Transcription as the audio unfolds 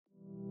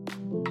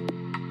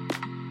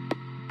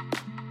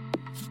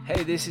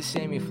Hey, this is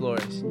Sammy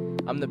Flores.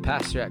 I'm the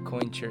pastor at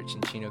Coin Church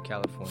in Chino,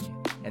 California,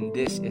 and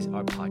this is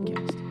our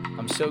podcast.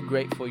 I'm so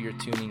grateful you're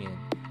tuning in.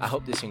 I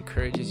hope this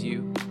encourages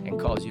you and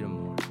calls you to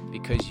more,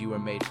 because you are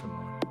made for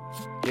more.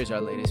 Here's our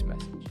latest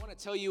message. I want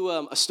to tell you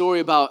a story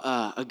about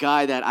a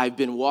guy that I've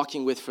been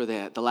walking with for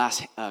the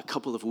last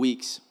couple of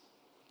weeks.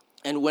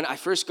 And when I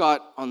first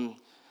got on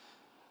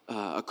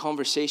a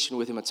conversation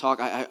with him, a talk,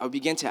 I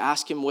began to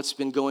ask him what's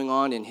been going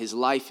on in his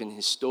life and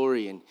his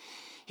story. And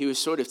he was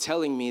sort of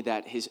telling me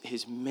that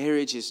his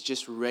marriage is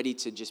just ready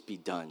to just be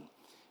done.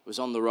 It was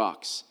on the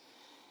rocks.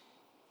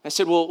 I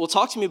said, well,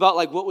 talk to me about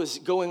like what was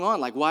going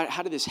on. Like,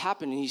 how did this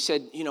happen? And he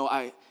said,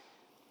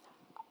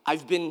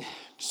 I've been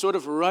sort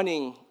of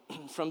running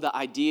from the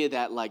idea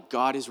that like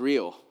God is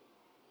real.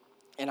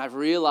 And I've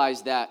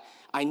realized that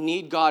I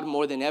need God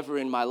more than ever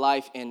in my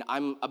life, and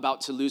I'm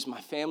about to lose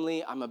my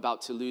family. I'm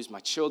about to lose my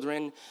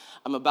children.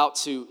 I'm about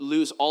to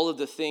lose all of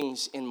the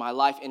things in my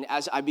life. And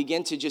as I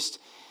begin to just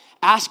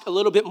ask a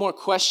little bit more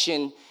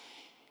question,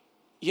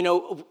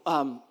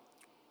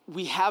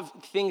 we have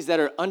things that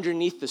are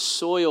underneath the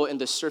soil and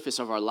the surface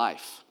of our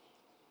life,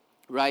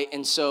 right?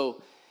 And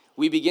so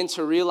we begin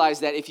to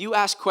realize that if you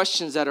ask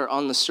questions that are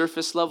on the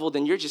surface level,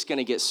 then you're just going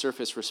to get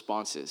surface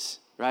responses,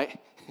 right?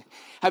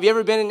 Have you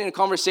ever been in a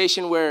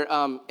conversation where,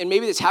 and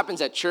maybe this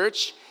happens at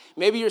church,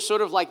 maybe you're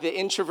sort of like the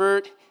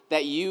introvert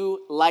that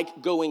you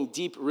like going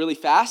deep really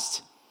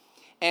fast,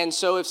 and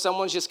so if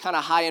someone's just kind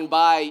of high and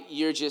by,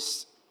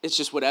 it's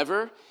just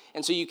whatever,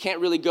 and so you can't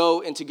really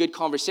go into good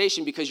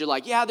conversation because you're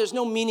like, yeah, there's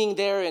no meaning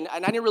there, and I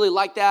didn't really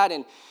like that,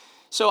 and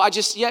so it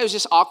was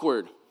just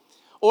awkward.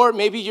 Or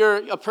maybe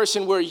you're a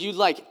person where you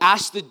like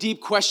ask the deep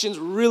questions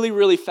really,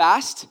 really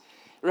fast,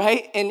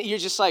 right? And you're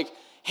just like,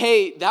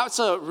 hey, that's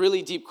a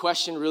really deep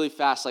question really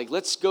fast. Like,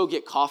 let's go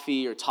get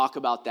coffee or talk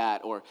about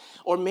that.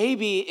 Or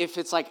maybe if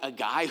it's like a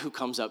guy who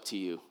comes up to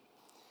you,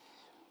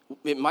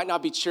 it might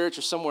not be church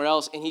or somewhere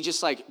else, and he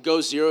just like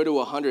goes 0 to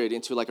 100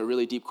 into like a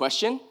really deep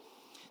question.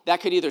 That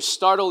could either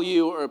startle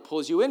you or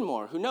pulls you in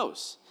more. Who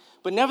knows?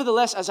 But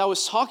nevertheless, as I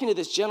was talking to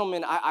this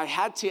gentleman, I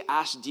had to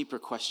ask deeper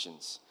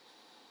questions.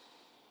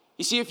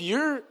 You see, if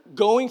you're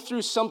going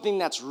through something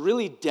that's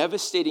really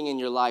devastating in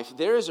your life,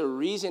 there is a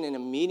reason and a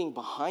meaning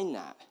behind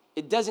that.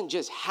 It doesn't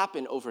just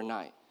happen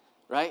overnight,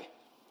 right?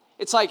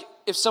 It's like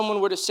if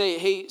someone were to say,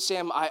 hey,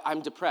 Sam,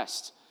 I'm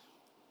depressed.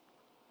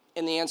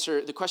 And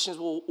the question is,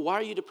 well, why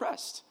are you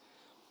depressed?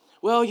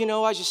 Well,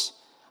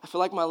 I feel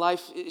like my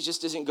life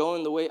just isn't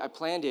going the way I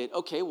planned it.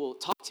 Okay, well,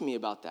 talk to me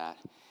about that.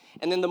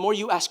 And then the more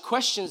you ask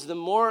questions, the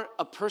more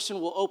a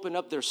person will open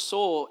up their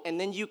soul, and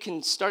then you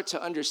can start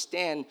to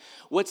understand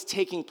what's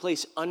taking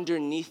place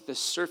underneath the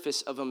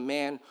surface of a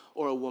man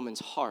or a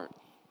woman's heart.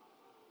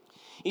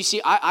 You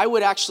see, I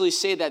would actually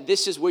say that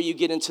this is where you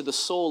get into the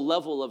soul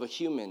level of a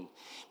human,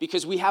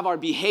 because we have our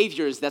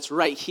behaviors that's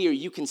right here.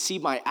 You can see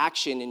my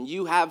action, and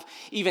you have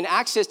even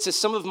access to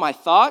some of my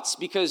thoughts,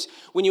 because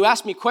when you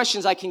ask me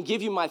questions, I can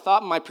give you my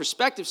thought and my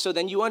perspective, so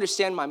then you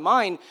understand my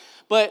mind.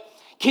 But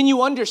can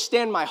you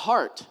understand my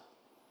heart?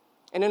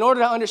 And in order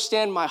to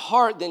understand my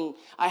heart, then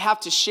I have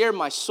to share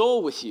my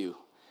soul with you.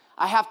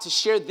 I have to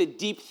share the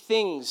deep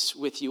things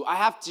with you. I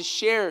have to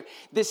share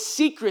the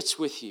secrets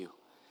with you.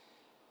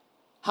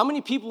 How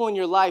many people in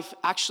your life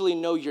actually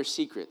know your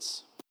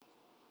secrets?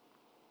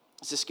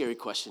 It's a scary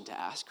question to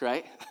ask,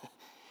 right?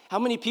 How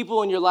many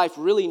people in your life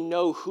really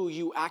know who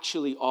you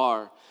actually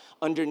are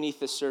underneath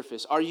the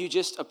surface? Are you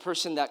just a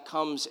person that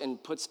comes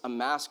and puts a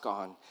mask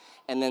on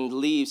and then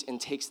leaves and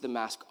takes the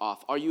mask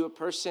off? Are you a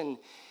person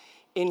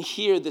in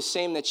here the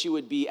same that you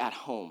would be at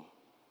home?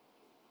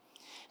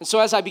 And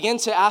so as I began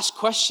to ask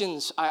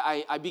questions,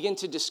 I began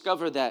to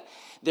discover that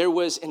there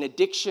was an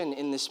addiction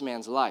in this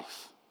man's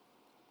life.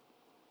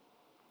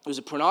 It was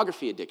a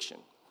pornography addiction.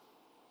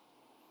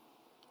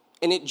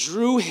 And it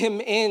drew him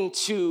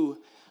into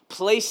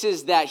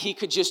places that he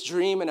could just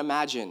dream and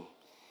imagine.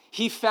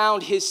 He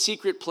found his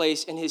secret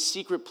place, and his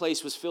secret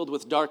place was filled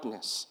with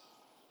darkness.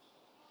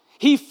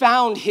 He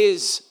found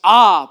his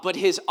awe, but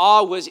his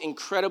awe was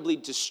incredibly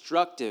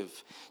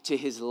destructive to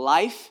his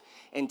life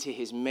and to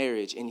his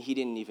marriage, and he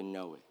didn't even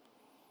know it.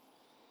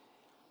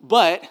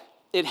 But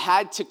it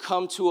had to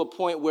come to a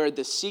point where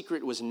the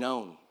secret was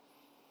known.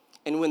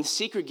 And when the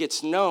secret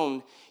gets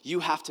known, you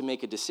have to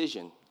make a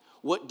decision.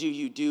 What do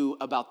you do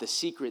about the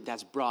secret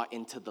that's brought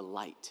into the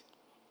light?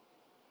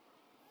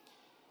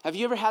 Have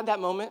you ever had that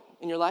moment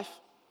in your life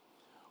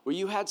where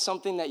you had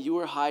something that you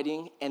were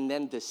hiding and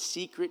then the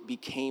secret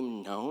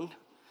became known?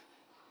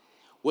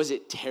 Was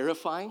it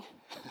terrifying?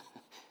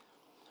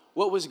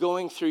 What was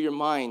going through your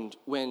mind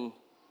when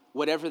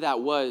whatever that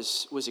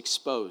was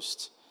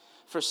exposed?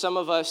 For some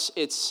of us,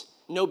 it's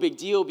no big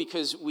deal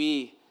because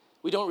we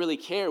don't really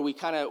care. We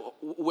kind of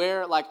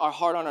wear like our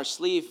heart on our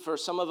sleeve. For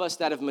some of us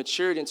that have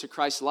matured into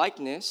Christ's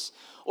likeness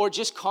or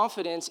just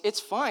confidence,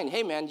 it's fine.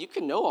 Hey man, you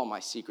can know all my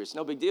secrets,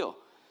 no big deal.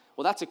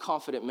 Well, that's a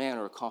confident man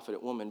or a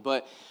confident woman.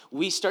 But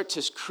we start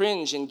to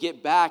cringe and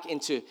get back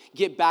into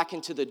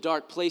the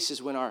dark places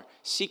when our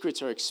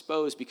secrets are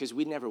exposed because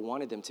we never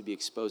wanted them to be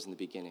exposed in the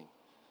beginning.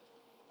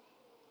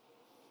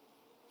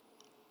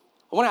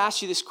 I want to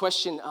ask you this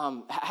question.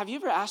 Have you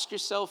ever asked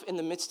yourself in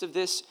the midst of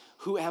this,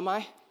 who am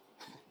I?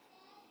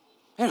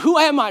 And who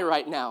am I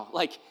right now?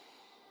 Like,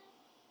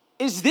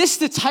 is this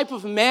the type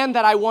of man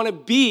that I want to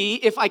be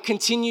if I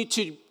continue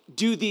to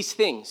do these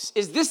things?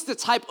 Is this the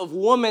type of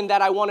woman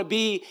that I want to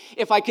be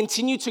if I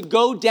continue to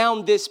go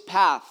down this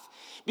path?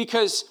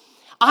 Because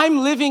I'm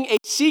living a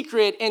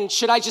secret, and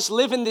should I just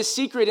live in this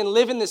secret and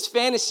live in this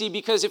fantasy?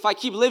 Because if I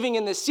keep living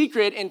in this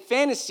secret and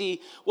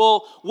fantasy,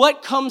 well,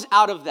 what comes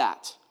out of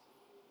that?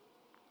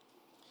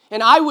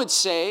 And I would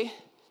say,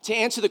 to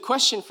answer the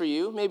question for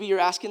you, maybe you're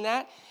asking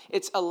that,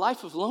 it's a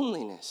life of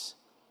loneliness.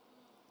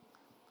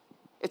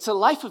 It's a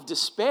life of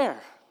despair.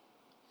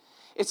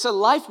 It's a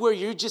life where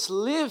you just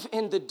live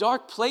in the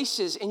dark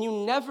places and you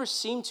never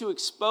seem to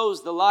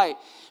expose the light.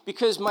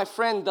 Because, my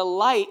friend, the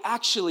light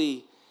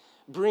actually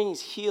brings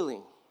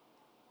healing.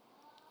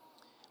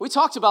 We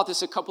talked about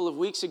this a couple of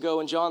weeks ago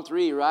in John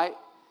 3, right?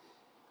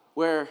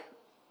 Where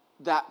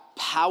that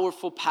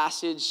powerful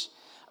passage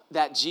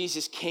that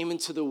Jesus came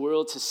into the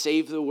world to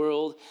save the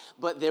world,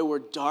 but there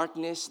was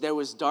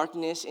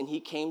darkness, and he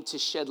came to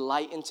shed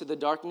light into the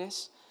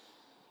darkness.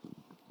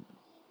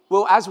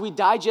 Well, as we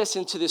digest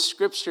into this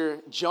scripture,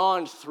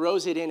 John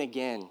throws it in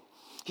again.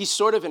 He's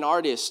sort of an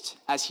artist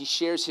as he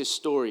shares his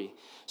story.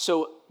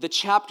 So the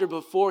chapter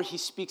before, he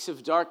speaks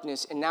of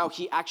darkness, and now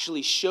he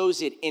actually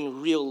shows it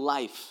in real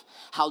life.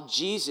 How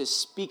Jesus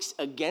speaks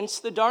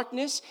against the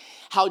darkness,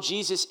 how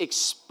Jesus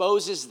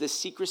exposes the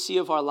secrecy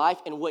of our life,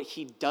 and what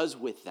he does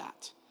with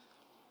that.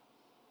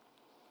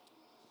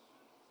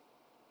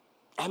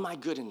 Am I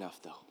good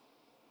enough, though?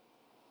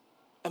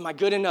 Am I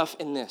good enough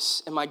in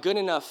this? Am I good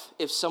enough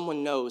if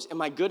someone knows?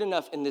 Am I good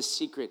enough in this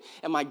secret?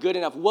 Am I good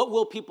enough? What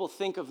will people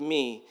think of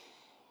me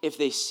if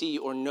they see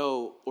or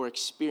know or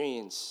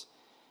experience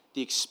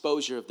the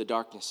exposure of the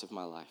darkness of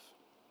my life?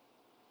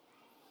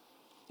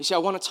 You see, I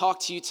want to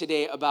talk to you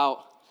today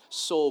about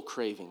soul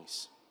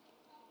cravings,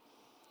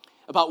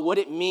 about what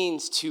it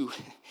means to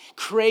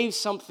crave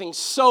something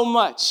so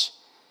much,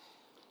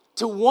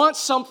 to want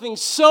something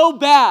so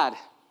bad.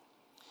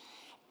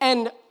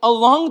 And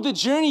along the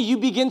journey, you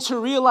begin to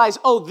realize,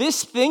 oh,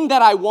 this thing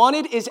that I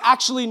wanted is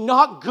actually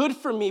not good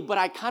for me, but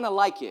I kind of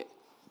like it.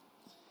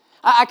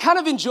 I kind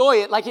of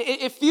enjoy it. Like,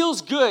 it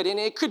feels good. And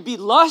it could be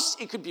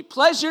lust. It could be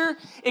pleasure.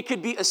 It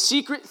could be a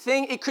secret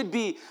thing. It could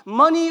be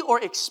money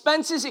or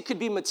expenses. It could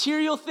be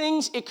material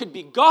things. It could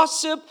be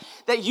gossip,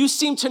 that you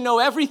seem to know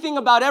everything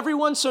about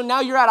everyone, so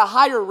now you're at a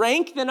higher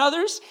rank than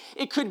others.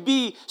 It could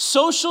be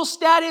social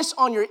status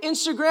on your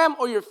Instagram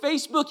or your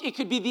Facebook. It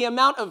could be the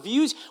amount of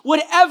views.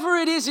 Whatever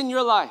it is in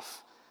your life,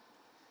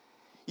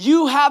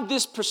 you have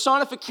this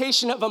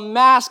personification of a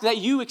mask that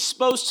you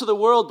expose to the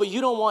world, but you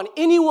don't want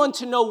anyone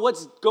to know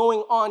what's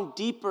going on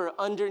deeper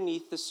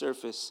underneath the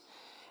surface.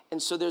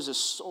 And so there's a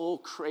soul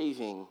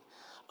craving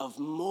of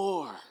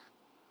more.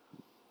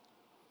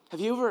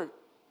 Have you ever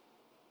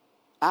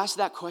asked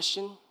that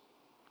question?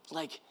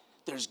 Like,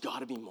 there's got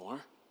to be more?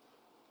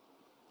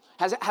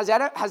 Has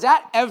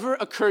that ever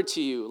occurred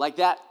to you? Like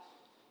that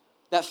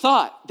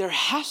thought, there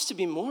has to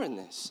be more in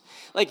this.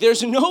 Like,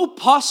 there's no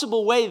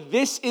possible way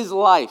this is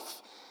life.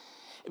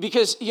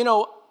 Because,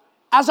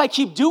 as I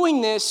keep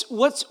doing this,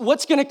 what's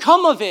going to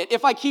come of it?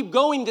 If I keep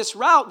going this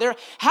route, there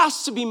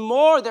has to be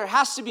more. There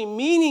has to be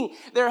meaning.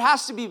 There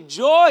has to be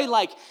joy.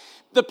 Like,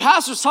 the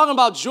pastor's talking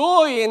about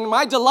joy and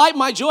my delight,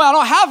 my joy. I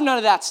don't have none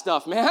of that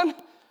stuff, man.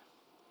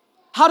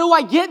 How do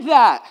I get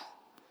that?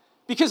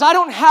 Because I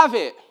don't have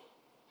it.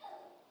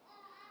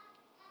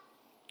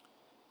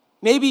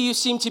 Maybe you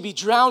seem to be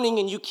drowning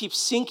and you keep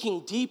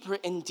sinking deeper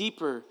and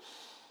deeper.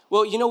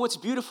 Well, what's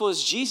beautiful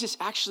is Jesus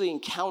actually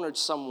encountered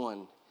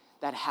someone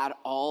that had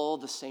all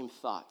the same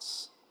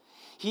thoughts.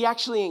 He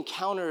actually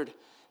encountered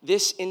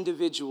this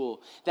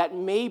individual that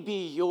may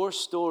be your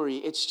story.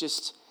 It's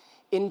just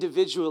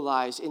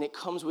individualized and it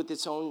comes with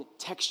its own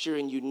texture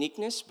and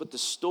uniqueness, but the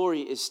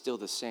story is still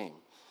the same.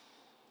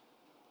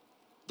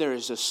 There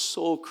is a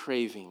soul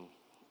craving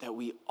that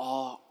we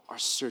all are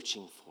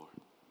searching for.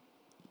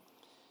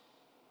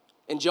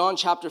 In John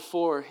chapter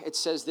 4, it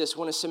says this: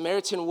 when a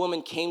Samaritan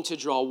woman came to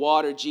draw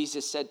water,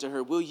 Jesus said to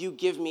her, "Will you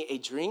give me a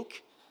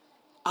drink?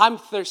 I'm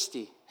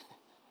thirsty."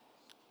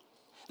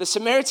 The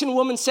Samaritan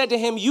woman said to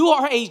him, "You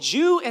are a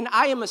Jew and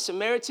I am a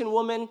Samaritan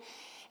woman."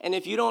 And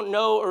if you don't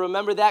know or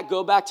remember that,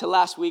 go back to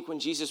last week when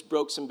Jesus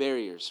broke some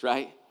barriers,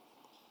 right?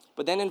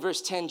 But then in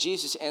verse 10,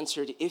 Jesus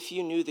answered, "If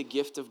you knew the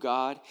gift of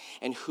God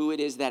and who it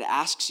is that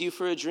asks you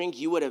for a drink,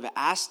 you would have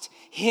asked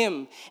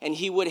him and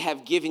he would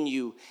have given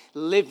you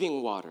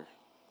living water."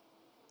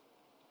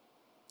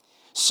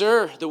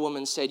 "Sir," the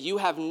woman said, "you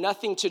have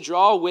nothing to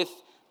draw with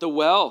the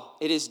well.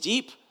 It is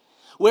deep.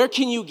 Where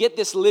can you get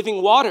this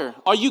living water?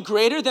 Are you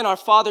greater than our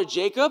father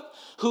Jacob,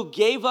 who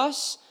gave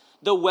us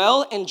the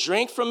well and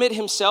drank from it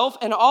himself,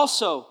 and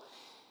also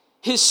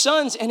his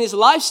sons and his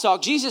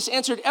livestock?" Jesus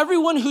answered,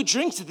 "Everyone who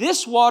drinks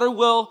this water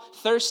will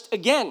thirst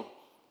again.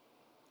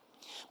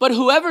 But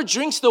whoever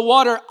drinks the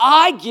water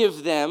I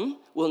give them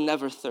will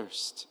never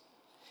thirst.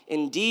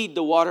 Indeed,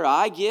 the water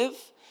I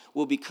give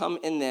will become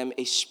in them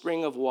a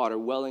spring of water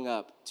welling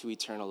up to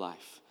eternal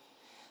life.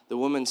 The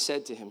woman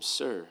said to him,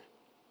 Sir,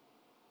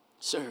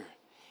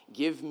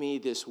 give me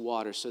this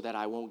water so that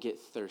I won't get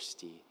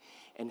thirsty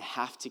and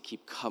have to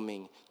keep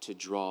coming to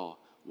draw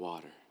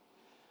water.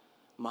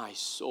 My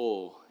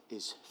soul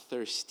is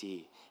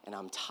thirsty and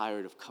I'm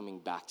tired of coming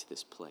back to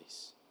this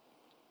place.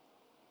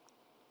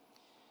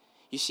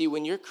 You see,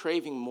 when you're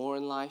craving more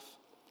in life,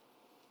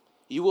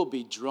 you will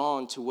be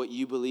drawn to what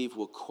you believe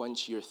will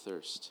quench your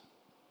thirst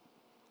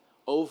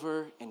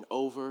over and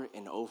over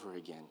and over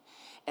again.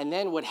 And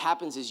then what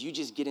happens is you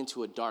just get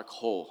into a dark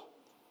hole.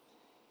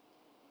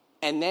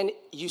 And then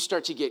you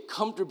start to get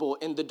comfortable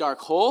in the dark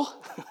hole.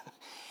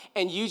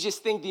 And you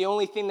just think the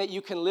only thing that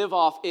you can live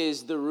off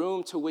is the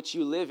room to which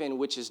you live in,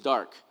 which is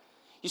dark.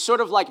 You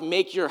sort of like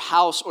make your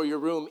house or your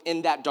room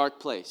in that dark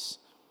place.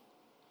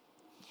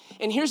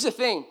 And here's the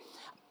thing.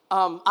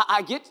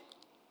 I get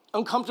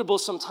uncomfortable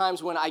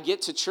sometimes when I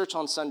get to church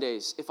on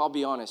Sundays, if I'll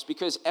be honest,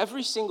 because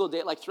every single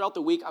day, like throughout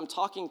the week, I'm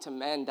talking to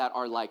men that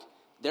are like,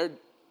 they're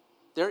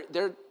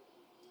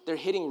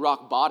hitting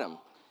rock bottom.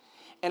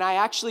 And I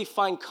actually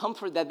find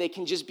comfort that they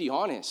can just be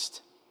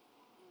honest.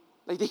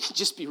 Like they can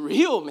just be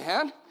real,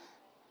 man.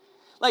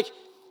 Like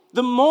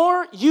the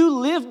more you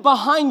live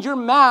behind your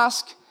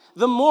mask,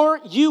 the more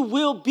you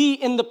will be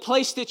in the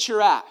place that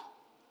you're at.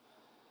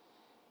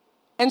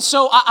 And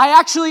so I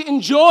actually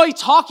enjoy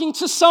talking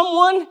to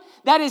someone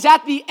that is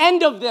at the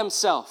end of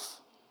themselves.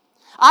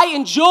 I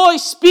enjoy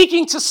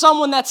speaking to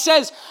someone that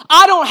says,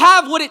 I don't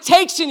have what it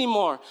takes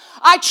anymore.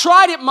 I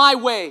tried it my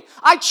way.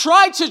 I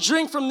tried to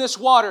drink from this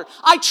water.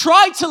 I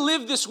tried to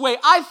live this way.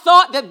 I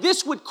thought that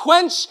this would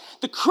quench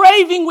the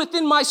craving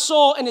within my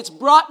soul, and it's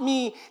brought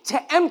me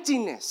to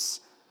emptiness.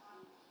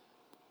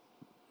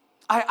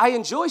 I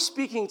enjoy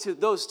speaking to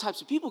those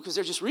types of people because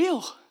they're just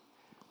real.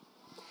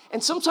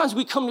 And sometimes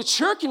we come to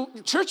church and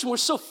we're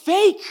so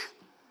fake.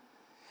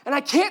 And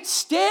I can't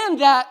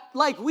stand that,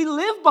 like, we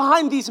live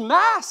behind these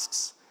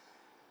masks.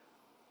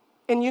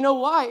 And you know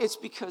why? It's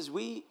because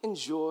we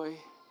enjoy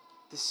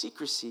the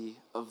secrecy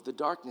of the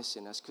darkness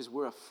in us because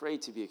we're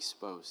afraid to be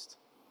exposed.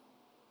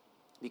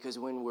 Because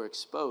when we're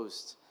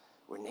exposed,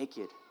 we're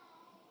naked.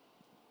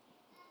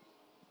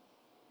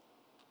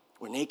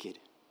 We're naked.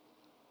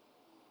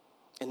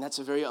 And that's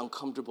a very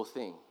uncomfortable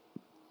thing,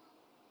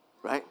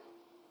 right?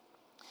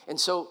 And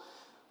so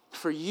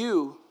for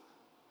you,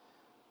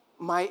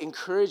 my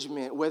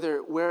encouragement,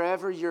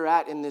 wherever you're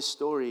at in this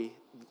story,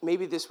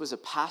 maybe this was a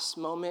past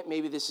moment,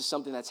 maybe this is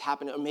something that's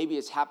happened, or maybe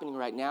it's happening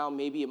right now,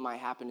 maybe it might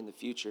happen in the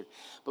future.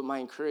 But my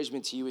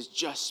encouragement to you is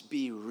just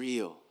be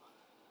real.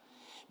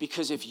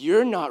 Because if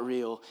you're not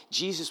real,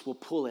 Jesus will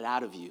pull it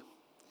out of you.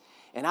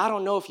 And I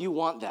don't know if you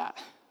want that.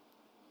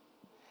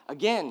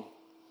 Again,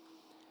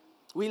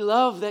 we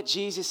love that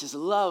Jesus is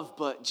love,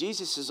 but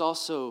Jesus is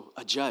also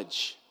a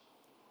judge.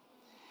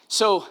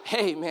 So,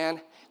 hey,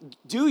 man,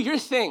 do your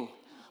thing.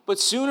 But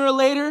sooner or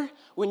later,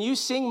 when you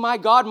sing my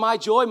God, my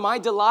joy, my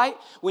delight,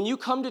 when you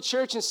come to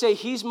church and say,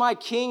 he's my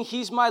king,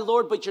 he's my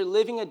Lord, but you're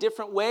living a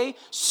different way,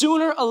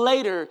 sooner or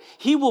later,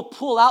 he will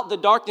pull out the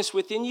darkness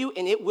within you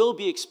and it will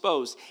be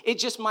exposed. It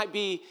just might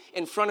be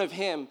in front of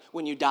him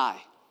when you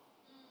die.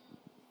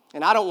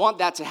 And I don't want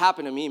that to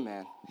happen to me,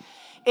 man.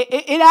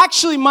 It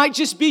actually might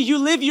just be you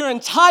live your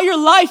entire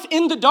life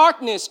in the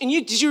darkness. And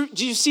did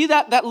you see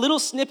that little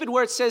snippet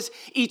where it says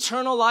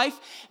eternal life?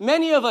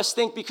 Many of us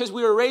think because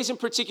we were raised in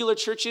particular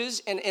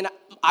churches, and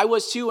I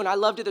was too, and I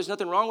loved it, there's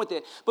nothing wrong with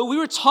it. But we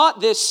were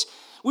taught this,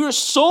 we were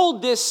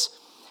sold this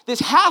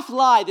half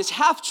lie, this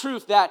half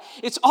truth that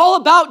it's all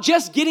about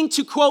just getting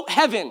to, quote,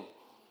 heaven.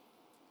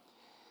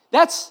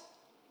 That's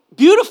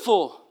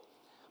beautiful.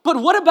 But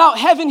what about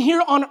heaven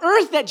here on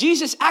earth that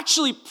Jesus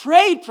actually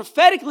prayed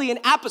prophetically and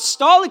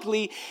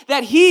apostolically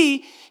that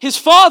his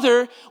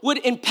Father, would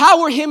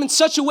empower him in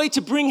such a way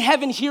to bring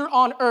heaven here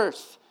on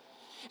earth?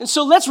 And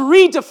so let's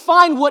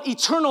redefine what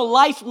eternal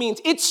life means.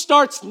 It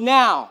starts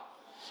now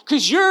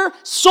because your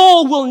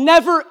soul will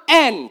never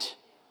end.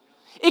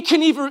 It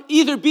can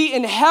either be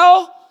in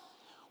hell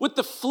with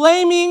the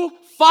flaming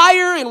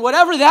fire and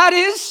whatever that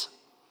is,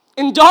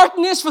 in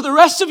darkness for the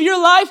rest of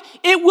your life.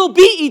 It will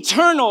be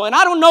eternal. And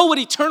I don't know what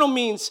eternal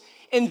means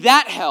in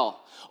that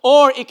hell.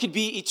 Or it could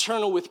be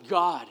eternal with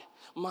God,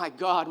 my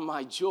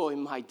joy,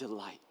 my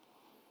delight.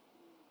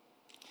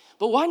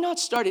 But why not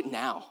start it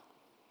now?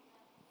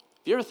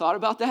 Have you ever thought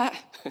about that?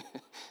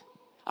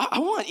 I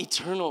want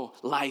eternal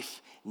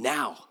life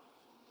now.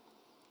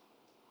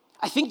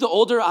 I think the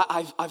older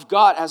I've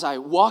got as I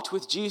walked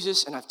with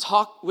Jesus and I've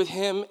talked with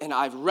him and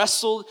I've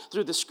wrestled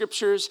through the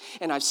scriptures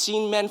and I've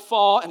seen men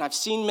fall and I've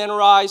seen men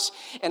rise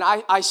and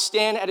I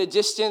stand at a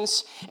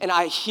distance and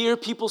I hear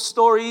people's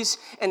stories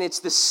and it's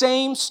the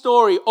same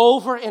story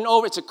over and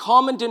over. It's a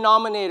common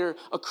denominator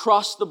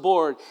across the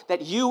board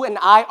that you and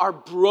I are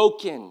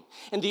broken.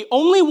 And the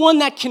only one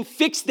that can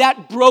fix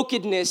that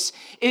brokenness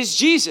is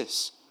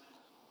Jesus.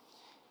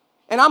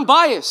 And I'm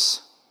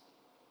biased,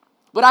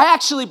 but I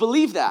actually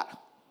believe that.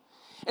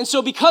 And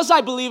so because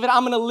I believe it,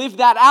 I'm going to live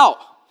that out.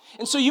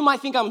 And so you might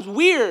think I'm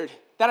weird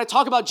that I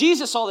talk about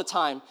Jesus all the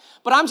time,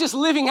 but I'm just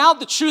living out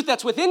the truth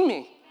that's within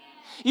me.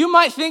 You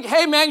might think,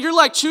 hey man, you're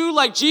like too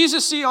like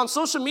Jesus-y on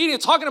social media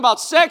talking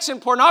about sex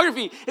and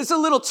pornography. It's a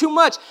little too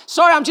much.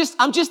 Sorry, I'm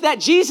just that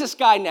Jesus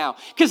guy now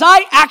because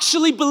I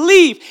actually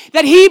believe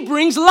that he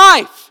brings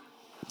life.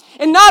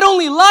 And not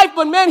only life,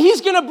 but man,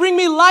 he's going to bring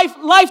me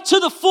life to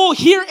the full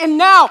here and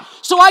now.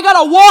 So I got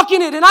to walk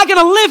in it and I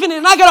got to live in it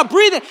and I got to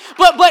breathe it.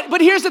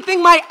 But here's the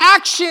thing, my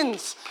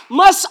actions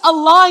must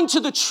align to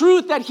the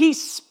truth that he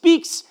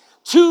speaks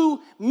to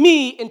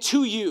me and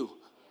to you.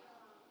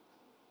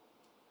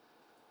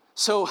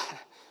 So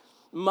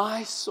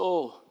my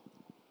soul,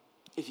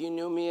 if you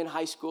knew me in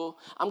high school,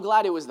 I'm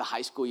glad it was the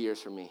high school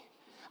years for me.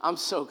 I'm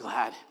so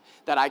glad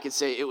that I could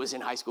say it was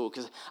in high school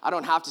because I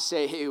don't have to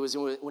say, hey, it was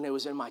when it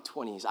was in my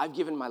 20s. I've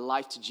given my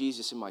life to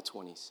Jesus in my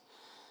 20s.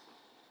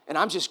 And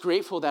I'm just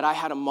grateful that I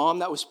had a mom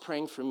that was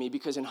praying for me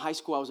because in high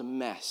school I was a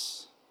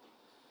mess.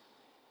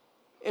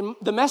 And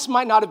the mess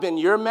might not have been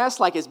your mess,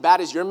 like as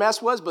bad as your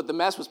mess was, but the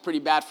mess was pretty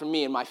bad for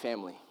me and my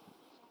family.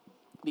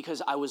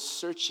 Because I was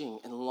searching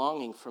and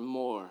longing for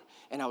more,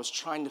 and I was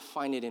trying to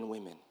find it in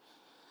women.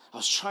 I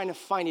was trying to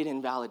find it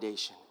in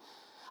validation.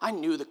 I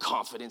knew the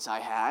confidence I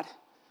had.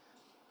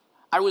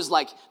 I was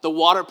like the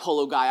water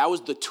polo guy. I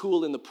was the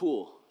tool in the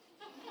pool.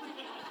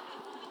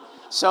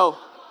 So,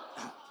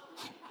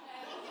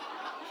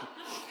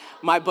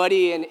 my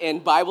buddy in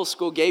Bible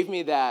school gave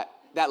me that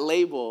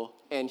label,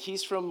 and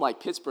he's from like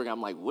Pittsburgh.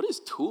 I'm like, what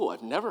is tool?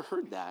 I've never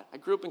heard that. I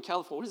grew up in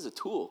California. What is a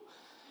tool?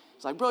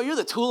 He's like, bro, you're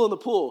the tool in the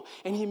pool.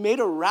 And he made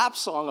a rap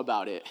song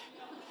about it.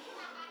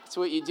 That's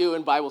what you do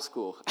in Bible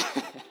school.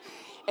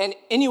 And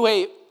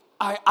anyway,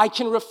 I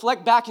can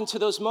reflect back into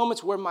those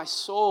moments where my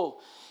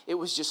soul, it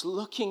was just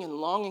looking and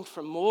longing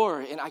for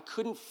more, and I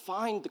couldn't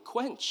find the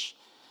quench.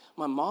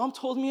 My mom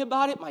told me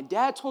about it. My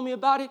dad told me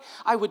about it.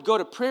 I would go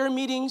to prayer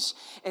meetings,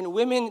 and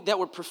women that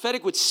were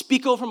prophetic would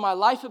speak over my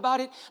life about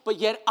it, but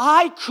yet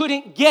I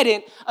couldn't get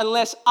it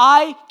unless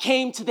I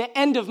came to the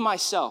end of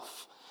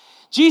myself.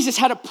 Jesus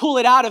had to pull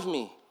it out of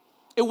me.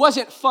 It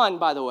wasn't fun,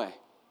 by the way.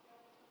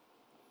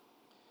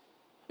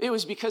 It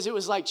was because it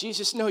was like,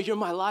 Jesus, no, you're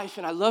my life,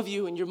 and I love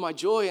you, and you're my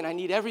joy, and I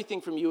need everything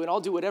from you, and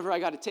I'll do whatever I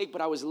got to take, but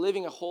I was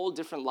living a whole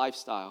different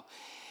lifestyle.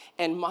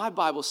 And my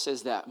Bible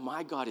says that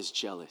my God is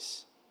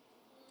jealous.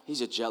 He's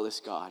a jealous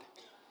God.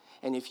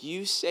 And if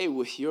you say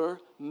with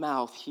your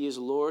mouth, he is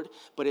Lord,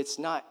 but it's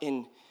not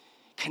in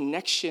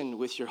connection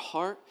with your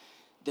heart,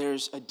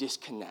 there's a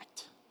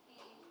disconnect.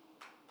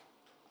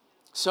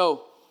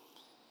 So,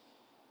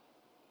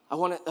 I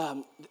want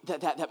to,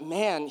 that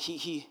man,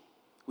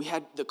 we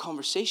had the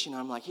conversation.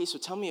 I'm like, hey, so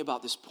tell me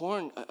about this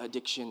porn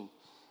addiction.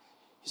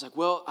 He's like,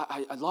 well,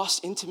 I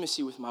lost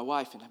intimacy with my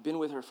wife, and I've been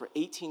with her for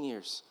 18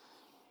 years.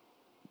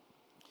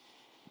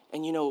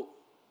 And you know,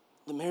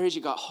 the marriage,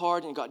 it got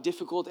hard and it got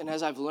difficult. And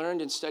as I've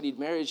learned and studied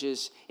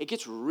marriages, it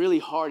gets really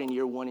hard in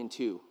year 1 and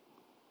 2.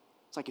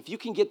 It's like if you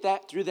can get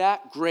that through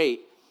that,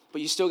 great.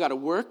 But you still got to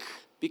work,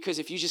 because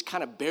if you just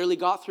kind of barely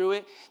got through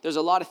it, there's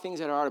a lot of things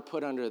that are to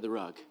put under the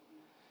rug.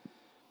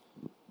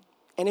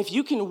 And if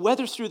you can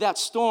weather through that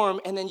storm,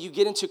 and then you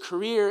get into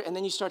career, and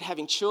then you start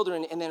having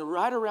children, and then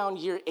right around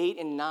year 8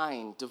 and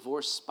 9,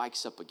 divorce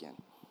spikes up again.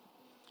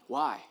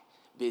 Why?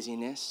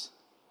 Busyness,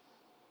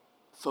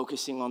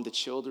 focusing on the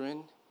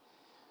children,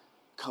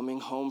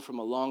 coming home from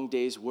a long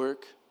day's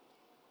work,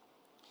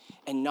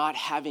 and not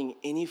having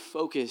any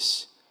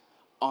focus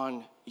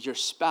on your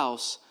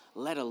spouse,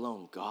 let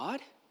alone God.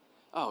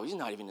 Oh, he's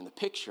not even in the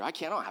picture. I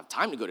don't have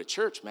time to go to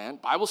church, man.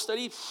 Bible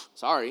study?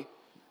 Sorry.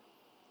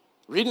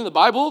 Reading the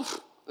Bible?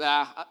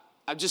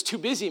 I'm just too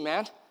busy,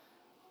 man.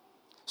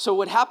 So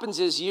what happens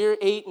is year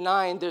 8,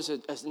 9, there's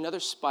another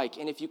spike.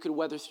 And if you could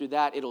weather through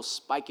that, it'll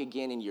spike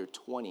again in year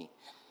 20.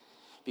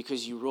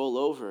 Because you roll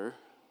over.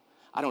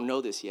 I don't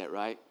know this yet,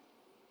 right?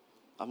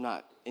 I'm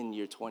not in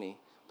year 20.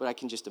 But I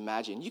can just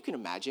imagine. You can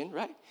imagine,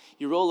 right?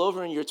 You roll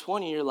over in year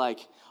 20, you're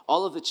like,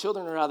 all of the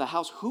children are out of the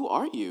house. Who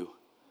are you?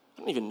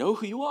 I don't even know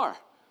who you are.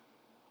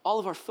 All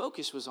of our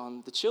focus was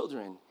on the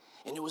children.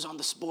 And it was on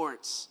the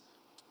sports.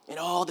 And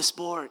all the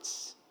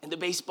sports. And the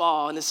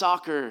baseball and the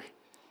soccer.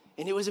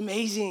 And it was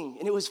amazing.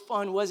 And it was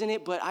fun, wasn't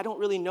it? But I don't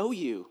really know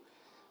you.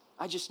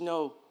 I just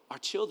know our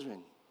children.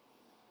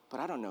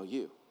 But I don't know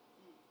you.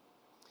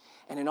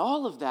 And in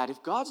all of that,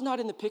 if God's not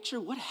in the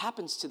picture, what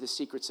happens to the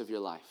secrets of your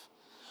life?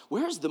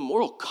 Where's the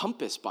moral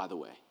compass, by the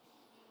way?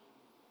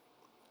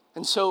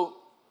 And so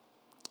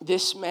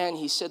this man,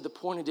 he said the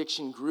porn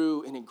addiction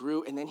grew,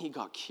 and then he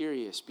got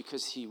curious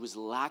because he was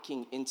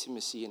lacking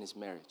intimacy in his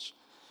marriage.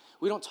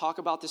 We don't talk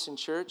about this in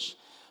church,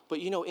 but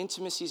you know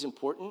intimacy is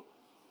important.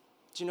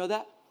 Do you know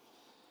that?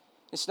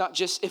 It's not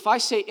just, if I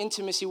say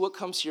intimacy, what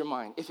comes to your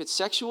mind? If it's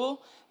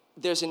sexual,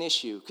 there's an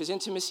issue, because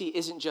intimacy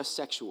isn't just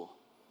sexual.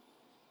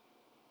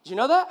 Do you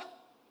know that?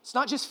 It's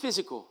not just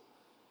physical.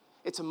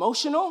 It's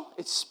emotional,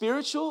 it's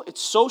spiritual,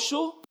 it's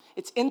social,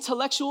 it's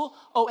intellectual,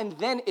 and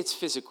then it's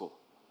physical.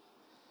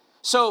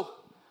 So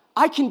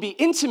I can be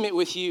intimate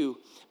with you,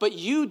 but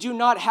you do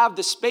not have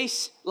the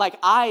space like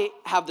I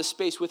have the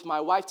space with my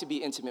wife to be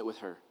intimate with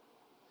her.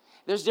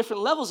 There's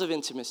different levels of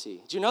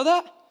intimacy. Do you know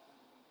that?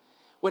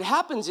 What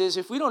happens is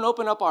if we don't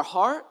open up our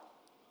heart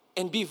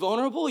and be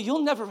vulnerable,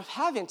 you'll never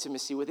have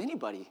intimacy with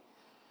anybody.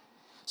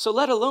 So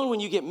let alone when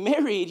you get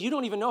married, you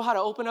don't even know how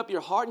to open up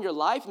your heart and your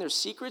life and there's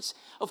secrets.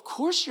 Of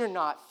course you're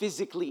not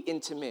physically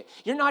intimate.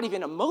 You're not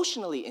even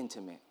emotionally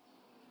intimate.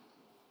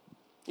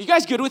 You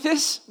guys good with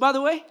this, by the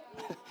way?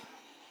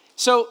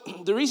 So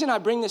the reason I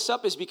bring this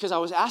up is because I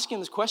was asking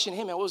this question,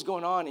 hey man, what was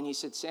going on? And he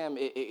said, Sam,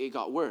 it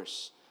got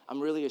worse.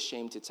 I'm really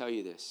ashamed to tell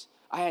you this.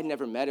 I had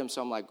never met him,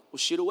 so I'm like, well,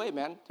 shoot away,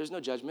 man. There's no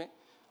judgment.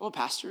 I'm a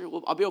pastor.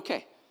 I'll be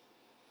okay.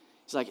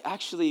 He's like,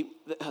 actually,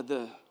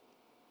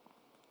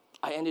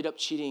 I ended up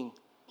cheating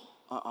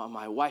on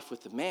my wife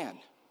with a man.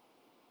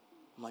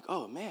 I'm like,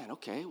 oh, man,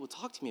 okay. Well,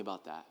 talk to me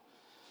about that.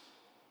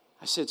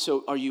 I said,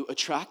 so are you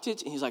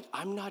attracted? And he's like,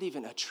 I'm not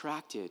even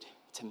attracted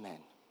to men.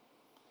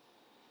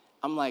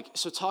 I'm like,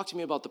 so talk to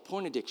me about the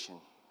porn addiction.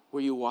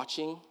 Were you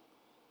watching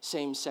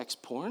same-sex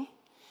porn?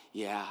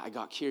 Yeah, I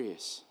got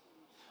curious.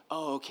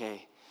 Oh,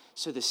 okay.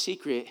 So the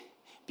secret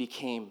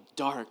became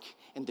dark,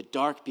 and the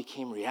dark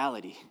became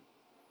reality.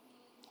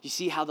 You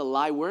see how the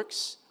lie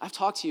works? I've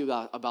talked to you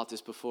about this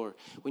before.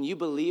 When you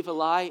believe a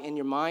lie in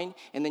your mind,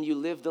 and then you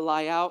live the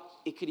lie out,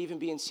 it could even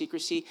be in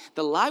secrecy,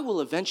 the lie will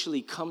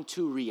eventually come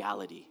to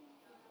reality.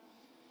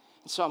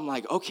 And so I'm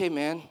like, okay,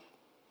 man,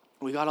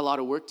 we got a lot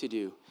of work to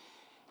do.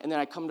 And then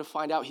I come to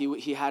find out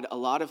he had a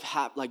lot of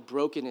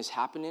brokenness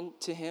happening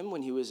to him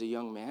when he was a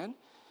young man.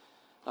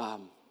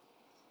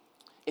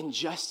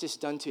 Injustice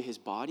done to his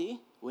body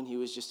when he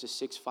was just a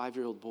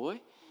 5-year-old boy.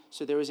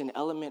 So there was an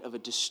element of a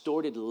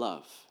distorted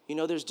love. You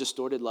know there's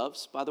distorted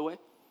loves, by the way?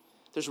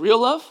 There's real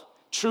love,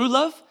 true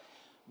love,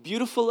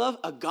 beautiful love,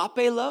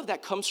 agape love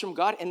that comes from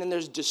God, and then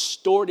there's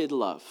distorted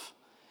love.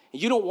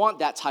 And you don't want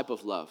that type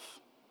of love.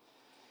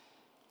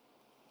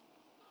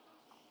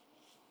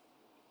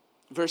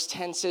 Verse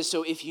 10 says,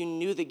 so if you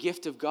knew the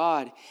gift of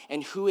God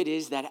and who it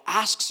is that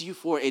asks you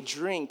for a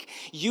drink,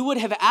 you would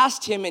have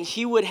asked him and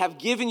he would have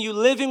given you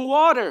living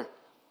water.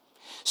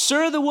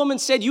 Sir, the woman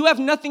said, you have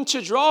nothing to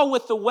draw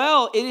with the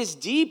well. It is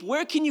deep.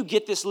 Where can you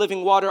get this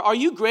living water? Are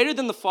you greater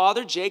than the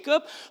father,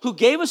 Jacob, who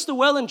gave us the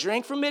well and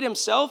drank from it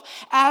himself,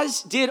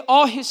 as did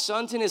all his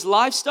sons and his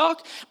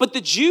livestock? But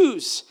the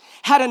Jews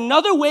had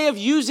another way of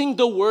using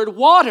the word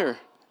water.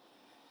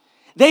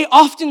 They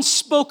often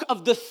spoke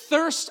of the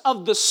thirst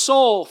of the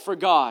soul for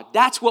God.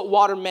 That's what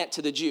water meant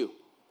to the Jew.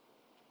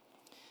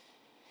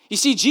 You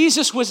see,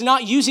 Jesus was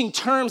not using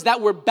terms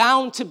that were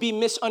bound to be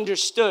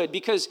misunderstood,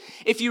 because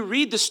if you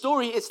read the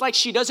story, it's like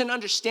she doesn't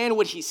understand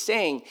what he's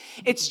saying.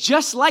 It's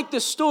just like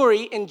the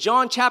story in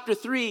John chapter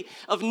 3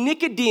 of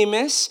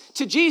Nicodemus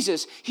to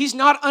Jesus. He's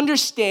not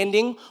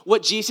understanding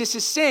what Jesus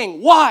is saying.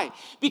 Why?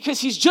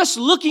 Because he's just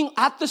looking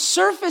at the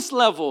surface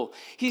level.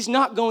 He's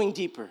not going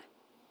deeper.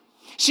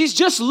 She's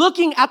just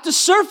looking at the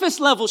surface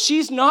level.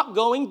 She's not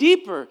going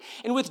deeper.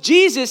 And with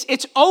Jesus,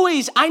 it's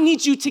always, I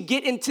need you to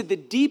get into the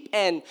deep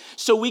end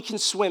so we can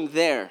swim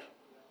there.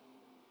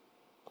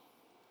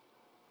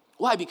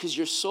 Why? Because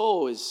your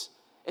soul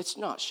it's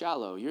not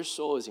shallow. Your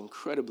soul is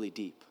incredibly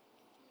deep.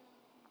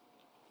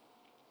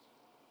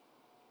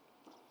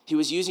 He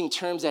was using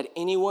terms that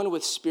anyone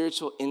with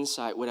spiritual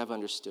insight would have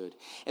understood.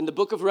 In the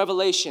book of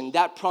Revelation,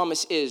 that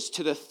promise is,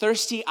 to the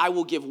thirsty I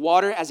will give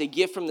water as a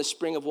gift from the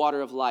spring of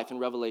water of life in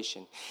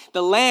Revelation.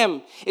 The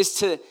Lamb is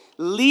to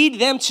lead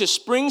them to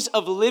springs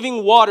of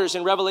living waters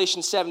in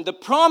Revelation 7. The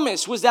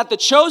promise was that the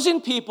chosen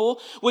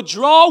people would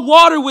draw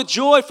water with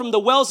joy from the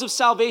wells of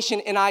salvation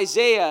in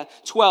Isaiah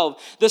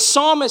 12. The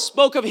psalmist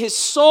spoke of his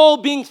soul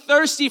being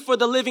thirsty for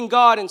the living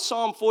God in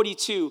Psalm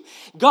 42.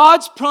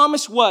 God's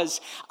promise was,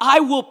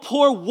 I will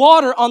pour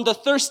water on the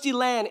thirsty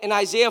land in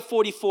Isaiah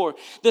 44.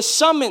 The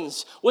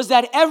summons was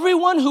that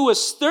everyone who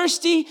was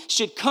thirsty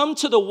should come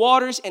to the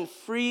waters and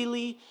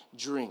freely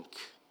drink.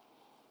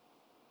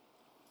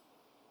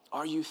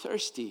 Are you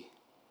thirsty?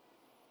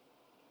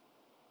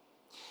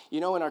 You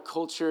know, in our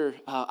culture,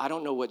 I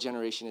don't know what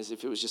generation it is,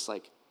 if it was just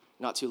like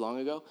not too long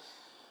ago,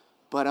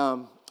 but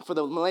for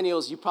the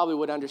millennials, you probably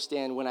would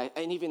understand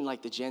and even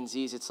like the Gen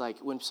Zs, it's like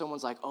when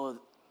someone's like, oh,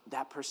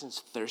 that person's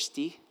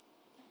thirsty.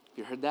 Have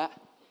you heard that?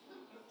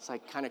 It's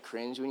like kind of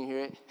cringe when you hear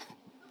it.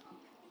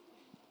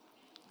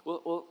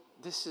 Well,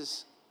 this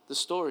is the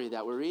story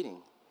that we're reading.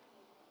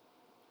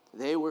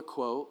 They were,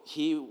 quote,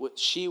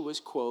 she was,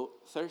 quote,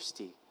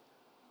 thirsty.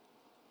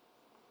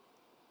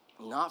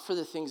 Not for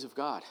the things of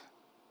God.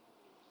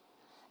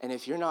 And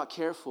if you're not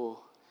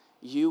careful,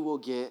 you will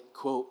get,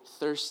 quote,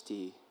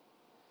 thirsty,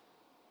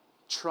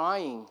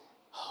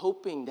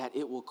 hoping that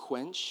it will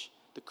quench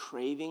the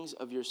cravings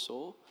of your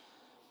soul.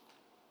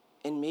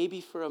 And maybe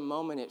for a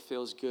moment it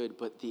feels good,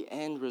 but the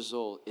end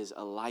result is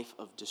a life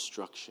of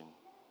destruction.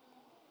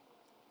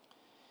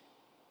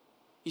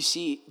 You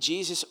see,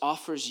 Jesus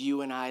offers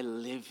you and I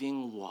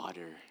living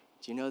water.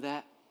 Do you know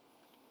that?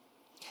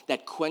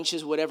 That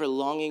quenches whatever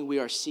longing we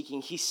are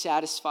seeking. He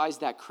satisfies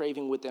that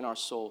craving within our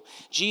soul.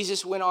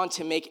 Jesus went on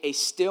to make a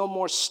still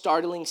more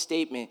startling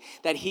statement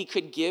that he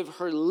could give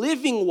her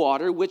living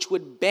water, which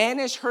would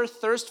banish her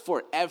thirst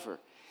forever.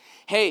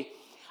 Hey,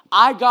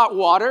 I got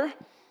water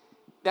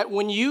that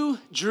when you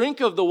drink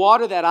of the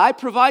water that I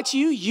provide to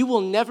you, you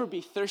will never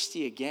be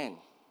thirsty again.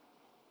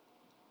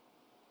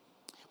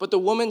 But the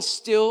woman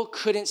still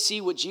couldn't see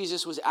what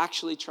Jesus was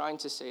actually trying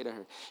to say to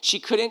her. She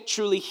couldn't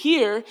truly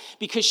hear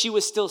because she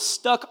was still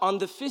stuck on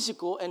the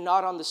physical and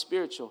not on the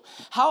spiritual.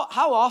 How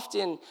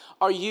often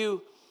are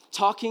you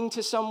talking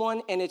to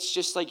someone and it's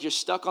just like you're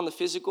stuck on the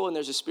physical and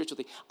there's a spiritual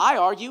thing? I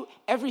argue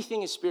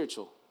everything is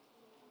spiritual.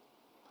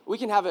 We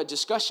can have a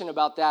discussion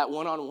about that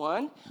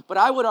one-on-one, but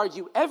I would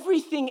argue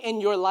everything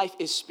in your life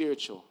is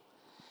spiritual.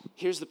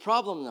 Here's the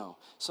problem though.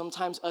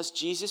 Sometimes us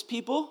Jesus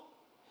people,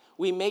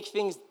 we make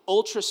things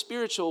ultra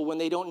spiritual when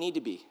they don't need to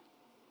be.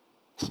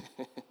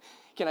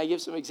 Can I give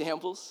some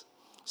examples?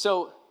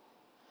 So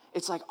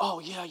it's like, oh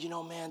yeah,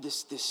 man,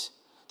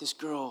 this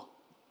girl,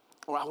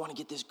 or I want to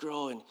get this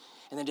girl, and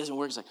then it doesn't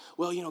work. It's like,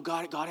 well,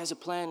 God has a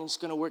plan, and it's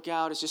going to work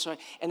out. It's just right.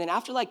 And then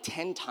after like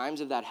 10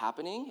 times of that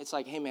happening, it's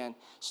like, hey man,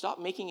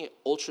 stop making it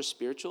ultra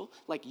spiritual.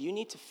 Like you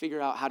need to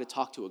figure out how to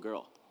talk to a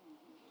girl.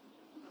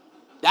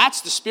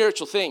 That's the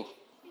spiritual thing.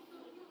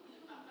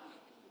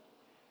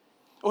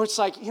 Or it's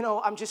like,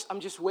 I'm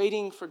just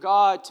waiting for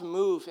God to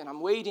move, and I'm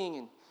waiting,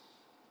 and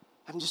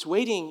I'm just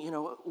waiting,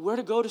 where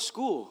to go to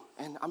school.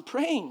 And I'm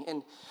praying,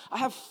 and I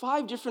have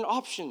 5 different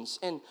options,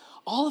 and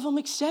all of them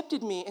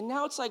accepted me. And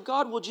now it's like,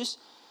 God, will just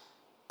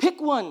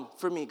pick one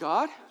for me,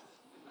 God.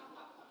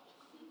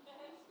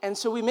 And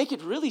so we make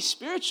it really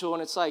spiritual,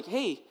 and it's like,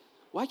 hey,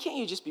 why can't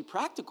you just be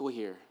practical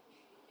here?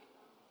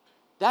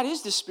 That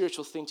is the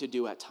spiritual thing to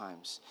do at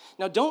times.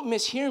 Now, don't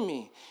mishear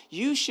me.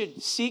 You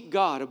should seek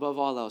God above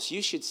all else.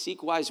 You should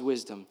seek wise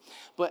wisdom.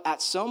 But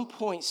at some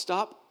point,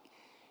 stop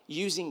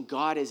using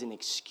God as an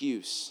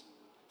excuse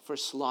for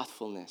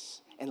slothfulness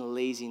and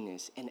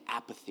laziness and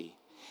apathy.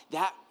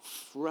 That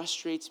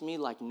frustrates me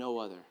like no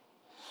other.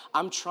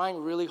 I'm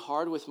trying really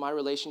hard with my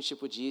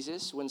relationship with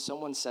Jesus when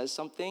someone says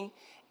something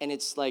and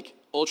it's like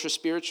ultra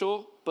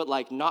spiritual, but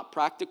like not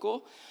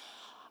practical.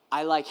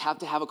 I like have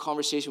to have a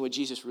conversation with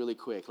Jesus really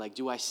quick. Like,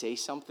 do I say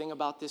something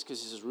about this?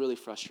 Because this is really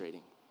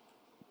frustrating.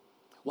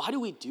 Why do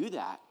we do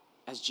that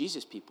as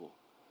Jesus people?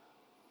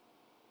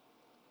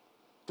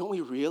 Don't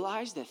we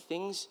realize that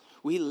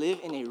we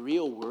live in a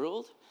real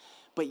world?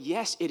 But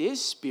yes, it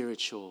is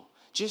spiritual.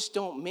 Just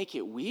don't make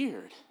it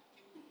weird.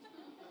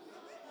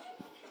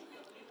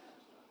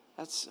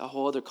 That's a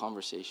whole other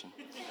conversation.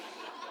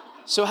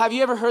 So have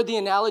you ever heard the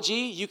analogy,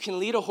 you can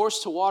lead a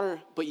horse to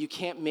water, but you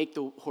can't make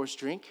the horse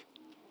drink?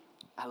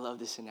 I love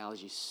this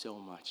analogy so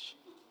much.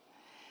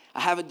 I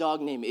have a dog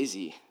named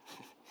Izzy,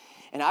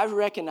 and I've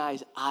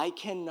recognized I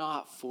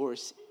cannot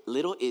force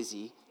little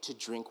Izzy to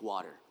drink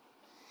water,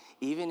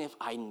 even if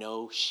I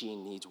know she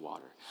needs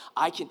water.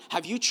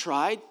 Have you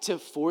tried to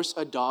force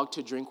a dog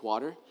to drink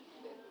water?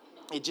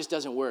 It just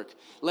doesn't work,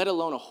 let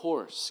alone a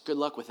horse. Good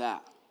luck with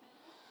that.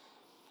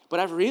 But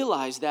I've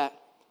realized that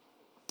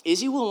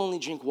Izzy will only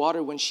drink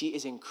water when she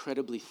is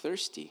incredibly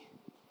thirsty.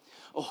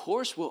 A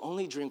horse will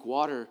only drink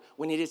water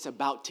when it is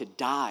about to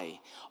die.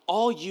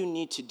 All you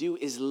need to do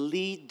is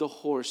lead the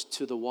horse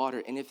to the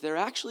water. And if they're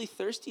actually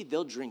thirsty,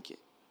 they'll drink it.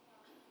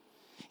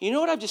 You know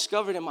what I've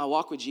discovered in my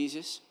walk with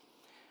Jesus?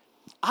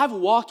 I've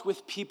walked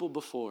with people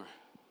before.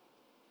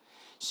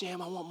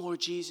 Sam, I want more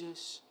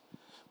Jesus.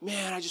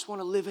 Man, I just want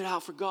to live it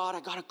out for God.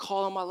 I got a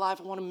call in my life.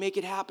 I want to make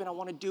it happen. I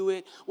want to do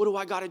it. What do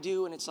I got to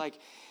do? And it's like,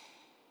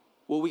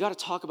 well, we got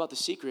to talk about the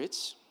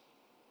secrets.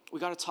 We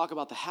got to talk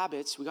about the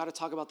habits. We got to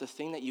talk about the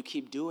thing that you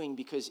keep doing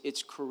because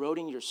it's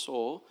corroding your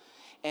soul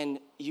and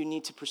you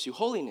need to pursue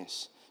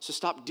holiness. So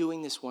stop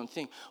doing this one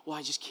thing. Well,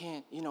 I just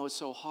can't, it's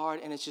so hard.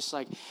 And it's just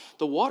like,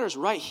 the water's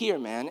right here,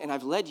 man, and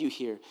I've led you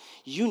here.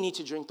 You need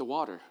to drink the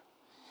water.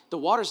 The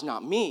water's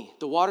not me.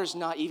 The water's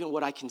not even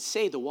what I can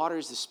say. The water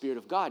is the Spirit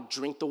of God.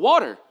 Drink the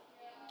water.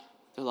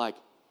 They're like,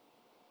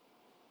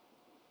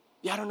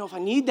 yeah, I don't know if I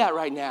need that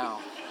right now.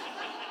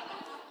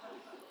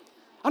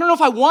 I don't know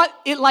if I want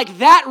it like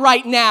that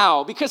right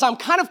now because I'm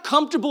kind of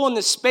comfortable in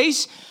this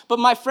space. But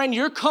my friend,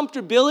 your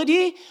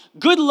comfortability,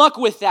 good luck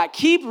with that.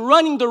 Keep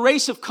running the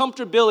race of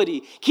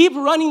comfortability. Keep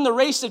running the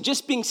race of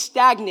just being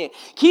stagnant.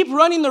 Keep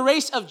running the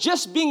race of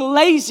just being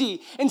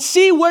lazy and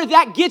see where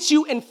that gets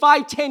you in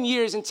 5-10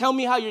 years and tell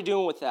me how you're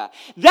doing with that.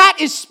 That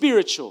is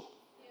spiritual.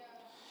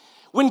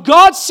 When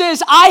God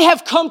says, I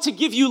have come to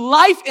give you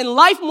life and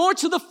life more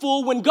to the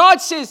full, when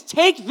God says,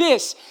 take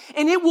this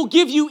and it will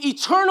give you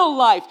eternal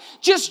life,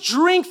 just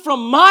drink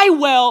from my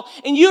well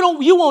and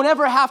you won't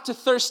ever have to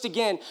thirst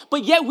again.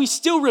 But yet we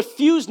still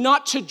refuse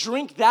not to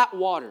drink that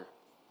water.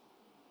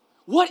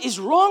 What is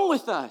wrong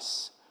with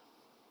us?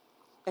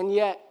 And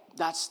yet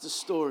that's the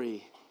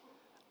story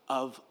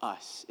of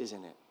us,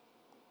 isn't it?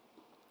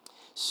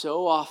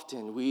 So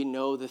often we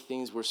know the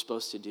things we're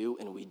supposed to do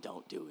and we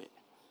don't do it.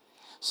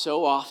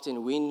 So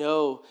often we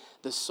know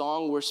the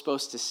song we're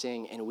supposed to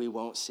sing and we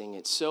won't sing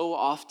it. So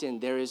often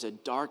there is a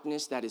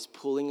darkness that is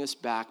pulling us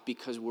back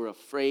because we're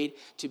afraid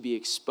to be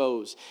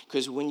exposed.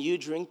 Because when you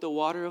drink the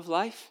water of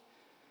life,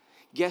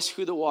 guess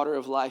who the water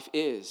of life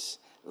is?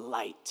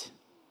 Light.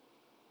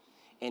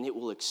 and it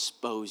will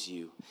expose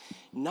you.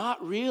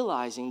 Not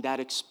realizing that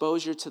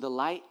exposure to the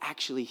light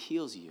actually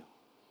heals you.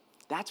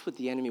 That's what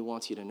the enemy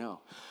wants you to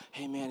know.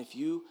 Hey man, if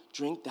you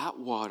drink that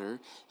water,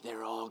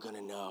 they're all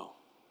gonna know.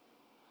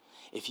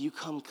 If you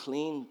come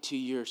clean to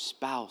your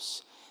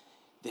spouse,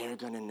 they're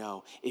gonna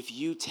know. If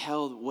you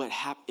tell what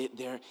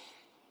happened,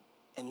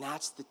 and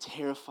that's the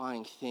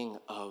terrifying thing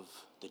of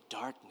the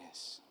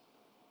darkness.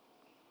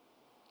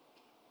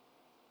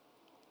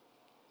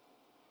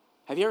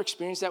 Have you ever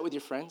experienced that with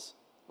your friends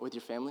or with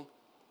your family?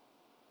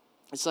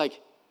 It's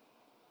like,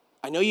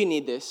 I know you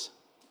need this.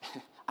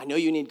 I know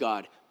you need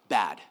God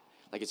bad.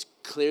 Like it's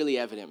clearly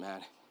evident,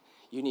 man.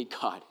 You need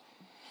God.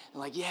 And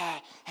like, yeah,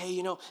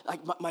 hey, like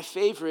my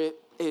favorite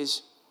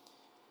is,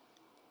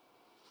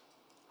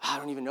 I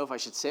don't even know if I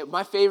should say it.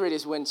 My favorite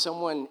is when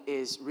someone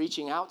is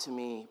reaching out to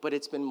me, but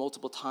it's been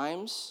multiple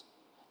times,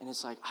 and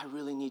it's like, I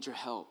really need your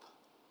help.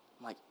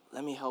 I'm like,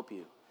 let me help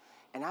you.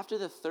 And after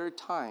the third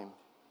time,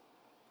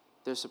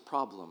 there's a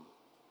problem.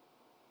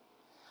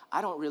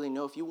 I don't really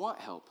know if you want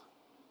help.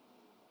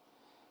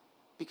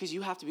 Because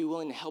you have to be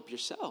willing to help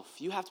yourself.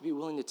 You have to be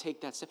willing to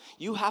take that step.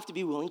 You have to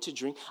be willing to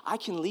drink. I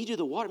can lead you to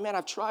the water. Man,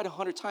 I've tried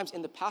 100 times.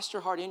 And the pastor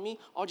heart in me,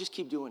 I'll just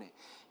keep doing it.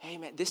 Hey,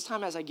 man, this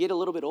time as I get a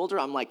little bit older,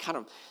 I'm like kind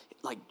of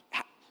like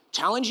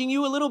challenging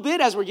you a little bit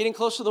as we're getting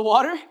close to the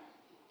water.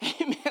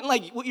 Hey, man,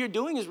 like what you're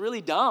doing is really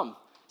dumb.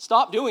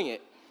 Stop doing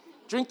it.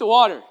 Drink the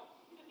water.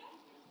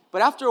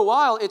 But after a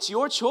while, it's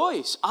your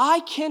choice. I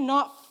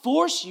cannot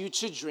force you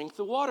to drink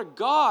the water.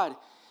 God,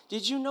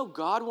 did you know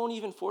God won't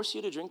even force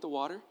you to drink the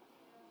water?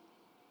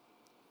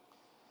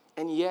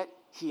 And yet,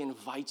 he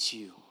invites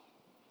you.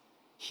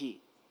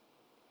 He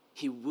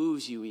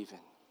woos you even.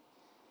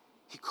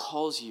 He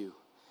calls you.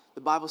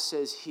 The Bible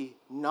says he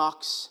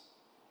knocks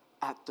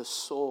at the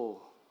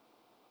soul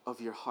of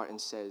your heart and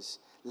says,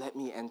 let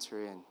me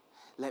enter in.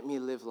 Let me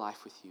live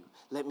life with you.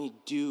 Let me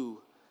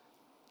do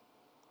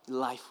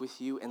life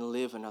with you and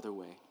live another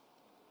way.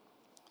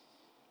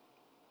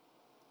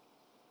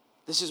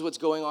 This is what's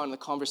going on in the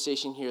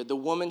conversation here. The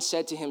woman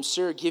said to him,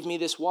 sir, give me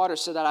this water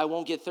so that I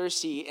won't get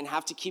thirsty and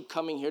have to keep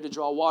coming here to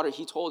draw water.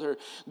 He told her,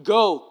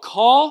 go,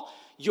 call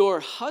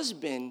your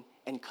husband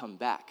and come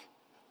back.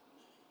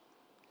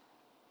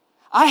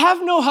 I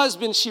have no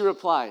husband, she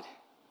replied.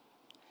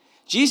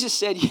 Jesus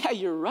said, yeah,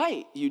 you're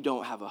right. You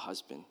don't have a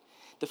husband.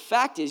 The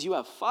fact is you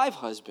have 5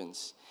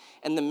 husbands,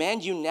 and the man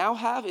you now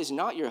have is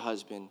not your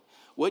husband.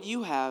 What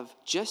you have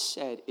just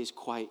said is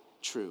quite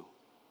true.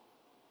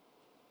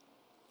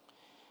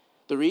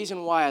 The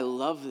reason why I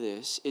love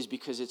this is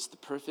because it's the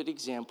perfect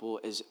example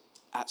is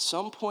at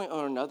some point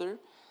or another,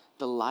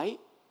 the light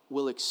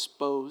will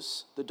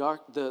expose the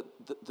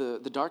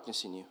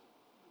darkness in you.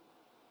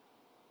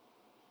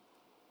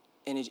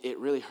 And it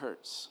really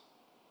hurts,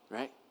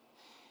 right?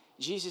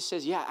 Jesus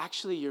says, yeah,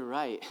 actually you're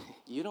right.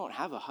 You don't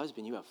have a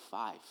husband, you have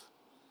 5.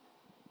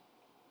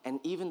 And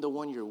even the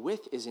one you're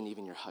with isn't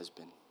even your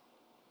husband.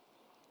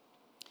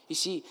 You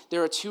see,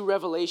 there are 2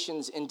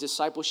 revelations in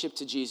discipleship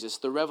to Jesus.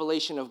 The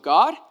revelation of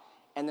God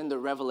and then the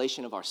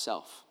revelation of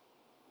ourself.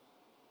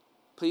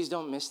 Please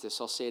don't miss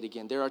this. I'll say it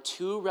again. There are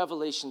 2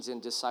 revelations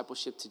in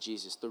discipleship to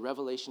Jesus. The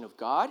revelation of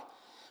God,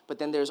 but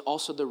then there's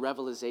also the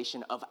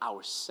revelation of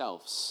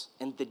ourselves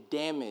and the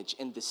damage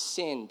and the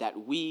sin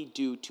that we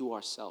do to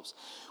ourselves.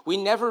 We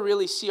never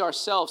really see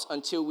ourselves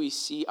until we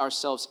see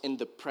ourselves in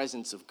the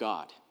presence of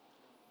God.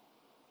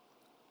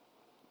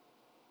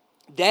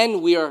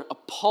 Then we are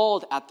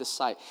appalled at the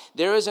sight.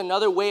 There is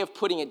another way of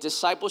putting it.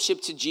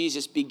 Discipleship to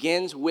Jesus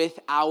begins with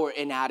our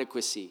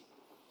inadequacy.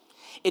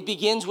 It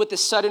begins with the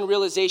sudden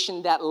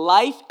realization that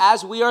life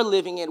as we are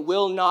living it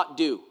will not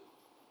do.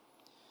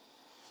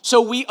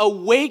 So we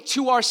awake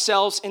to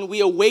ourselves and we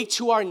awake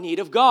to our need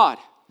of God.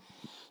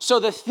 So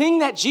the thing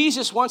that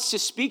Jesus wants to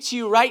speak to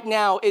you right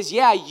now is,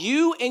 yeah,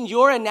 you and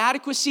your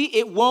inadequacy,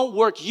 it won't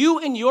work. You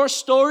and your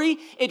story,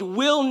 it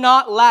will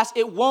not last.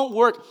 It won't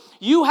work.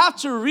 You have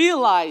to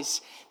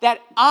realize that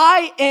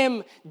I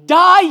am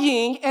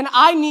dying and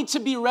I need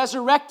to be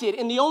resurrected.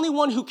 And the only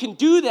one who can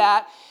do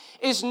that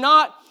is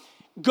not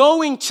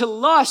going to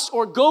lust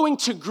or going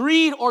to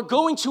greed or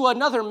going to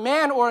another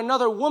man or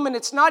another woman.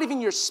 It's not even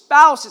your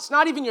spouse. It's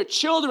not even your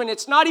children.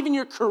 It's not even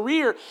your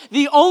career.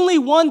 The only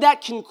one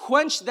that can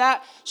quench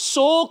that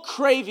soul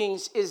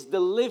cravings is the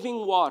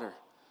living water.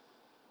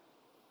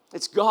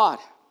 It's God.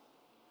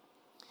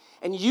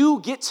 And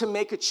you get to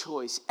make a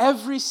choice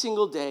every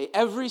single day,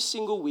 every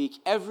single week,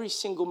 every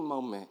single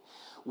moment.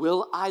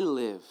 Will I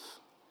live?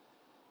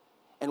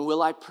 And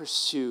will I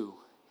pursue?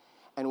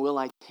 And will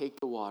I take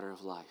the water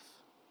of life?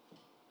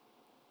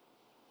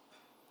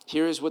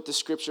 Here is what the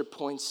scripture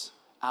points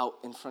out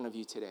in front of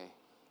you today.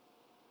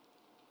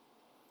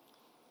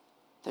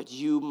 That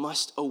you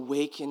must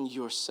awaken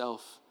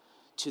yourself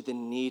to the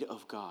need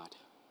of God.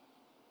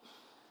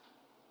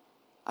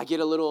 I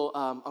get a little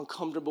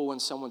uncomfortable when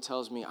someone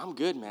tells me, I'm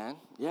good, man.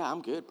 Yeah,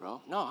 I'm good,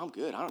 bro. No, I'm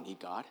good. I don't need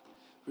God.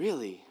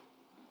 Really?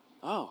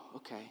 Oh,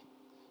 okay.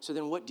 So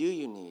then what do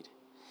you need?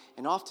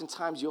 And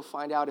oftentimes you'll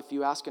find out if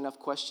you ask enough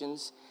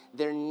questions,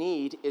 their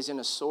need is in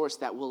a source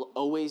that will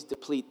always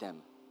deplete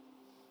them.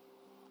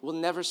 will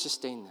never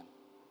sustain them.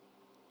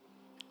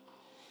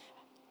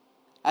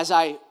 As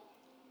I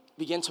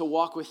began to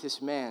walk with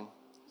this man,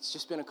 it's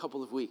just been a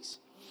couple of weeks,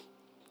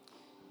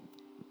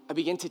 I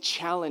began to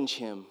challenge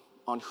him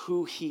on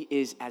who he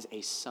is as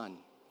a son.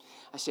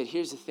 I said,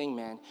 here's the thing,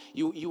 man.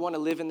 You want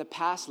to live in the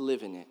past?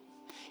 Live in it.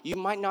 You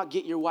might not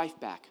get your wife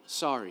back.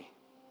 Sorry.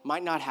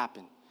 Might not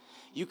happen.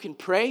 You can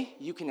pray.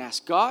 You can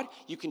ask God.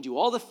 You can do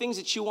all the things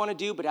that you want to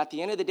do, but at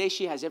the end of the day,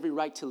 she has every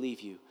right to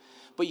leave you.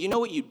 But you know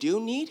what you do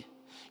need?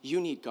 You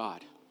need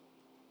God.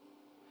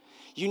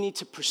 You need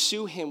to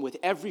pursue him with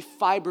every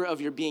fiber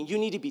of your being. You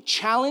need to be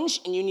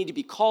challenged and you need to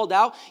be called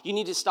out. You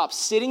need to stop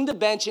sitting the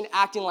bench and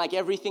acting like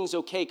everything's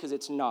okay, because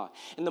it's not.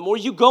 And the more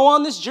you go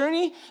on this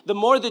journey, the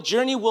more the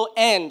journey will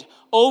end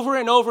over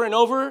and over and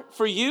over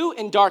for you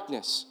in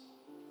darkness.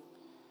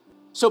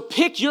 So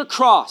pick your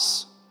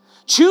cross.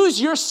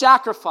 Choose your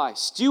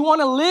sacrifice. Do you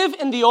want to live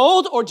in the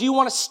old or do you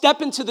want to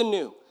step into the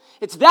new?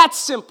 It's that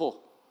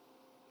simple.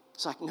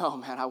 It's like, no,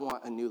 man, I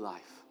want a new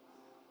life.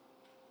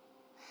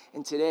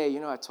 And today,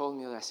 I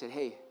told him, I said,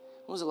 hey,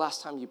 when was the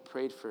last time you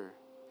prayed for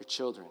your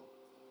children?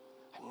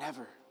 I've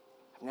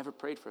never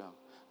prayed for them.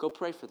 Go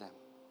pray for them.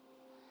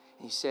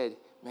 And he said,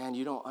 man,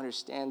 you don't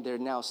understand. They're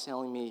now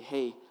telling me,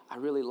 hey, I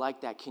really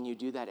like that. Can you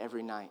do that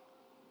every night?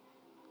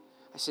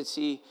 I said,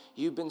 see,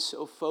 you've been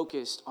so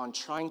focused on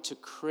trying to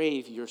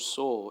crave your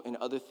soul and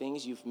other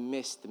things, you've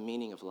missed the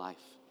meaning of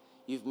life.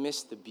 You've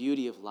missed the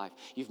beauty of life.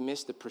 You've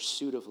missed the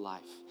pursuit of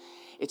life.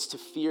 It's to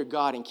fear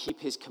God and keep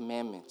his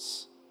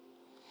commandments.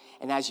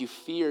 And as you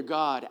fear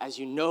God, as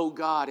you know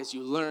God, as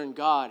you learn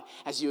God,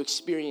 as you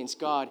experience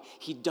God,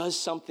 he does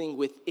something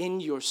within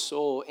your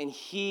soul, and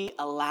he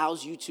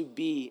allows you to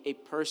be a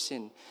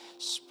person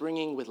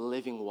springing with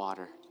living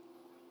water.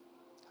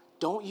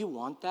 Don't you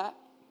want that?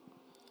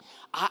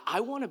 I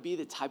want to be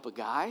the type of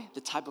guy,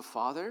 the type of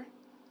father,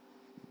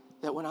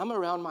 that when I'm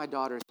around my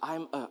daughters,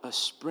 I'm a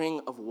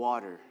spring of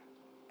water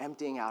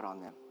emptying out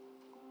on them.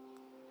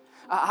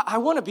 I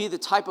want to be the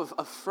type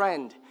of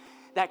friend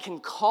that can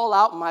call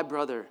out my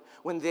brother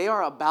when they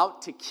are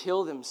about to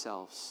kill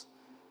themselves.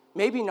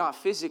 Maybe not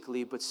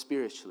physically, but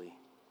spiritually.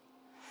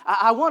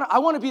 I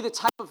want to be the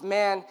type of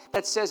man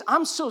that says,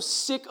 I'm so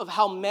sick of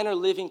how men are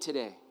living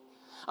today.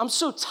 I'm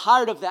so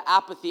tired of the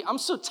apathy. I'm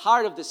so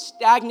tired of the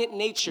stagnant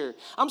nature.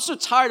 I'm so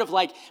tired of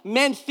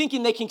men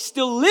thinking they can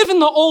still live in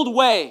the old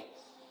way.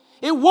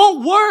 It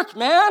won't work,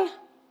 man.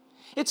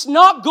 It's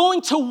not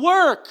going to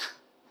work.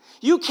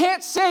 You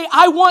can't say,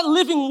 I want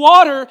living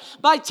water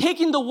by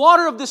taking the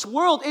water of this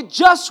world. It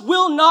just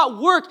will not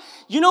work.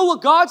 You know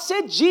what God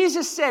said?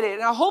 Jesus said it.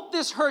 And I hope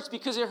this hurts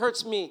because it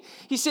hurts me.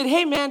 He said,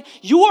 hey man,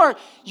 you are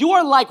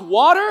like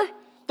water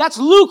that's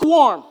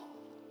lukewarm.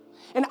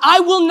 And I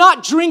will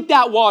not drink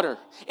that water.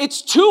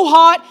 It's too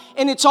hot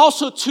and it's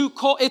also too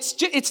cold.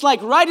 It's like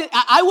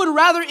I would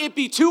rather it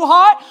be too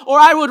hot or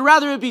I would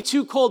rather it be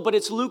too cold, but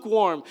it's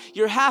lukewarm.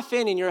 You're half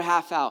in and you're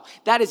half out.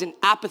 That is an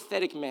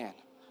apathetic man.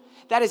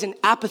 That is an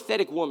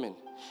apathetic woman.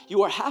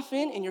 You are half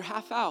in and you're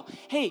half out.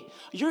 Hey,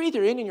 you're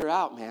either in and you're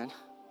out, man.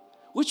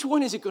 Which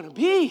one is it going to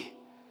be?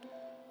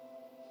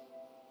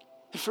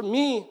 And for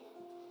me,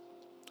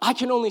 I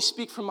can only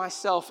speak for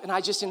myself, and I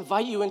just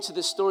invite you into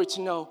this story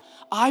to know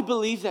I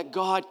believe that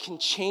God can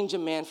change a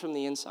man from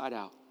the inside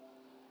out.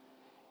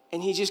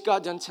 And he just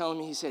got done telling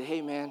me, he said,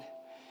 hey, man,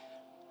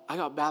 I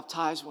got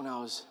baptized when I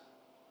was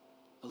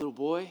a little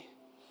boy,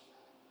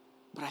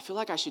 but I feel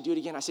like I should do it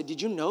again. I said,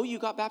 did you know you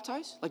got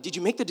baptized? Did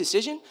you make the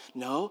decision?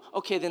 No.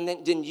 Okay,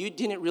 then you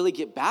didn't really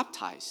get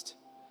baptized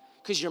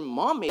because your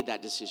mom made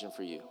that decision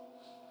for you.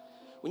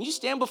 When you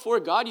stand before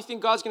God, you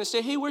think God's going to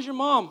say, hey, where's your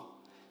mom?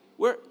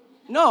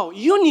 No,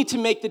 you need to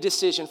make the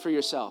decision for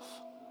yourself.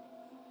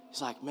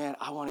 He's like, man,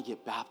 I want to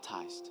get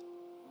baptized.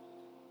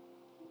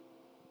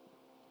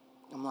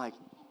 I'm like,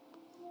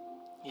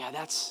 yeah,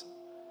 that's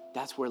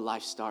where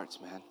life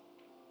starts, man.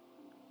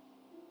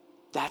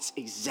 That's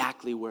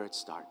exactly where it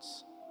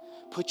starts.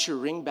 Put your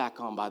ring back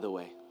on, by the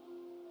way.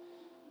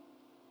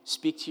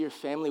 Speak to your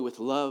family with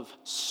love.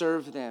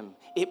 Serve them.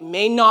 It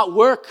may not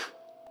work,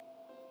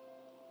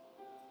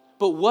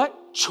 but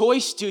what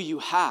choice do you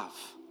have?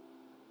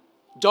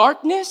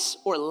 Darkness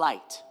or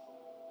light?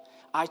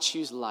 I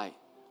choose light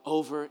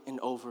over and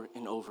over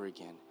and over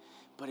again.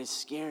 But it's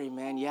scary,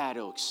 man. Yeah,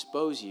 it'll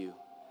expose you.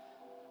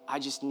 I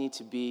just need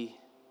to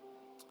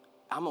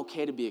I'm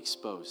okay to be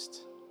exposed.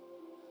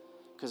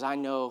 Because I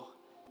know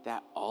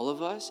that all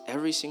of us,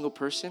 every single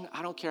person,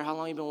 I don't care how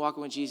long you've been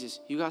walking with Jesus,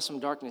 you got some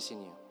darkness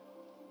in you.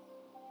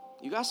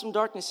 You got some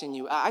darkness in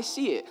you. I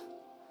see it.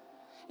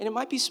 And it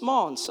might be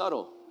small and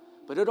subtle,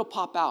 but it'll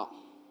pop out.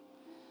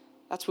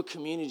 That's what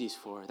community is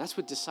for. That's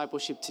what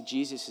discipleship to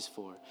Jesus is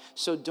for.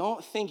 So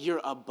don't think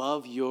you're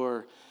above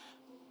your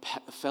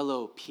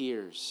fellow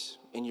peers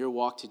in your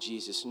walk to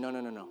Jesus.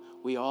 No.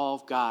 We all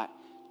got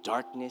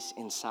darkness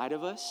inside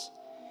of us.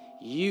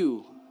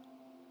 You,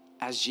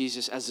 as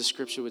Jesus, as the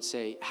scripture would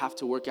say, have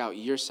to work out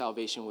your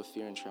salvation with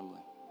fear and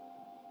trembling.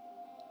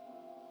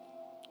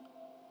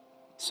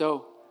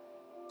 So,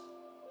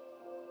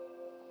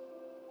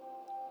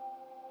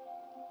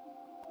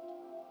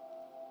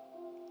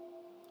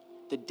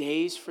 the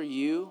days for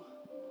you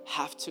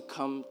have to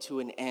come to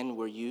an end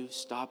where you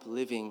stop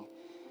living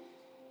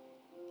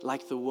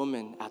like the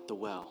woman at the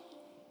well.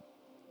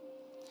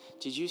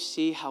 Did you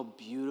see how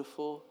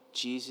beautiful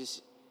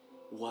Jesus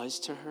was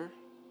to her?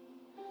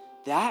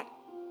 That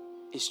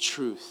is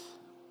truth,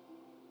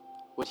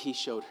 what he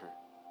showed her.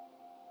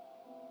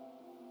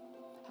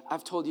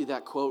 I've told you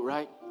that quote,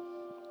 right?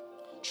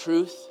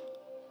 Truth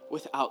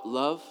without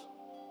love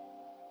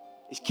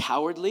is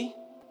cowardly.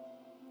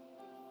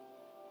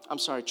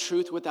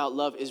 Truth without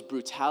love is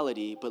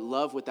brutality, but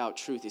love without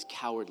truth is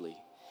cowardly.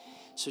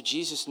 So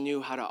Jesus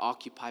knew how to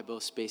occupy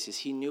both spaces.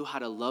 He knew how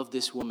to love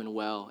this woman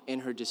well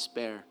in her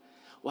despair.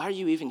 Why are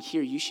you even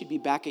here? You should be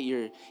back at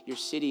your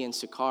city in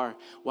Sychar.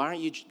 Why aren't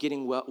you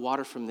getting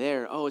water from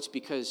there? Oh, it's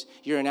because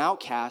you're an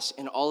outcast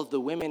and all of the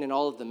women and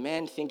all of the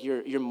men think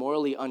you're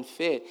morally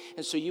unfit.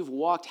 And so you've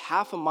walked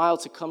half a mile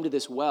to come to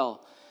this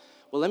well.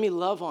 Well, let me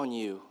love on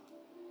you.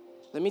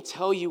 Let me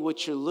tell you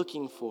what you're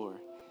looking for.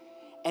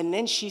 And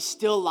then she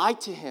still lied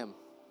to him.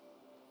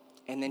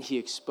 And then he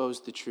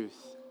exposed the truth.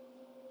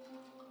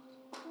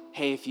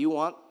 Hey, if you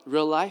want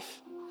real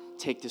life,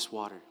 take this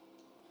water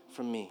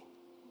from me.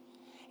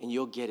 And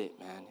you'll get it,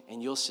 man.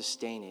 And you'll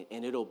sustain it.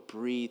 And it'll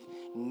breathe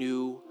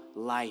new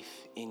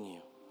life in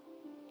you.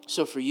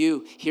 So for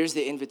you, here's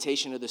the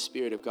invitation of the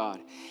Spirit of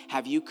God.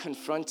 Have you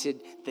confronted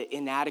the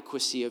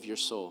inadequacy of your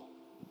soul?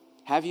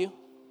 Have you?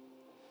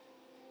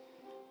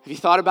 Have you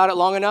thought about it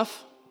long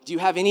enough? Do you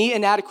have any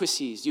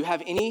inadequacies? Do you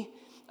have any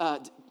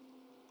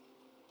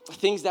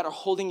things that are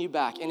holding you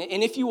back?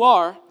 And if you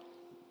are,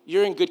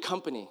 you're in good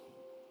company.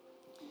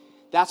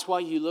 That's why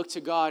you look to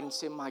God and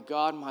say, my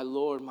God, my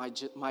Lord,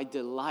 my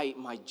delight,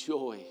 my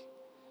joy.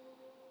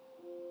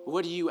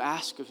 What do you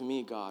ask of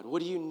me, God?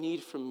 What do you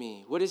need from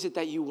me? What is it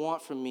that you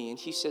want from me? And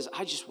he says,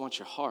 I just want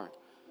your heart.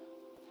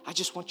 I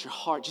just want your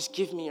heart. Just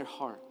give me your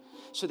heart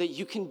so that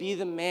you can be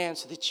the man,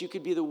 so that you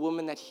could be the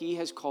woman that he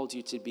has called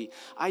you to be.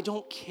 I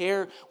don't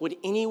care what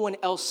anyone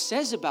else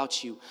says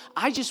about you.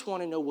 I just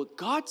want to know what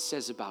God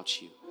says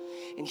about you.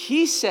 And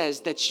he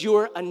says that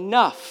you're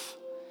enough.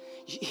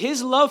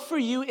 His love for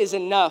you is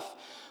enough,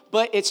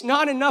 but it's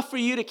not enough for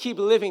you to keep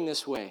living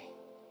this way.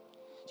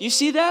 Do you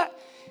see that?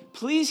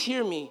 Please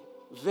hear me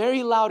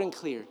very loud and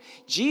clear.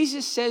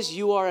 Jesus says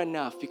you are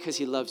enough because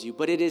he loves you,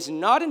 but it is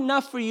not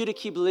enough for you to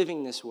keep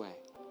living this way.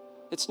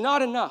 It's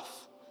not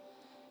enough.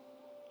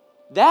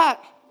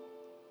 That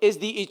is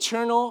the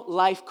eternal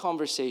life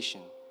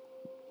conversation.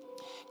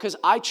 Because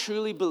I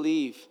truly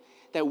believe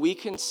that we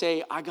can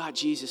say, I got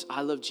Jesus,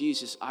 I love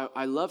Jesus,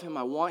 I love him,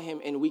 I want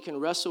him, and we can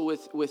wrestle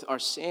with our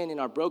sin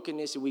and our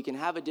brokenness, and we can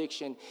have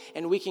addiction,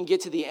 and we can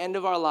get to the end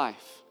of our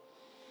life,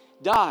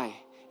 die,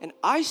 and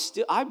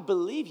I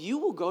believe you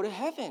will go to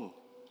heaven.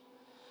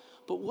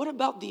 But what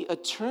about the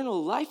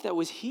eternal life that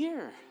was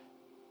here?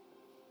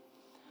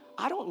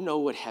 I don't know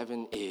what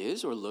heaven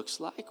is or looks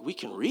like. We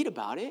can read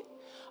about it.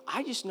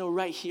 I just know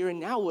right here and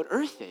now what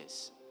earth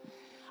is.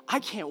 I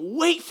can't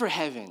wait for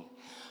heaven.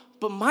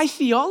 But my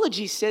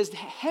theology says that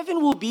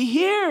heaven will be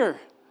here.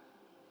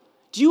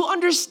 Do you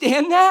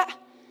understand that?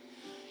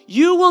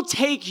 You will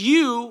take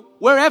you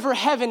wherever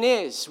heaven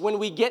is when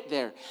we get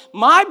there.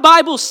 My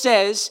Bible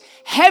says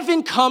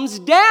heaven comes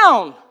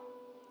down.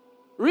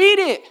 Read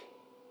it.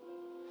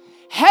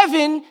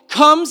 Heaven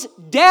comes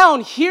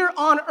down here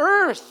on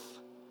earth.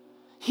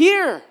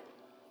 Here.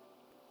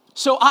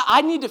 So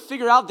I need to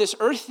figure out this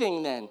earth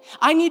thing then.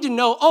 I need to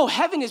know, oh,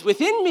 heaven is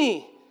within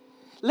me.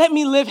 Let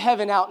me live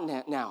heaven out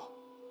now.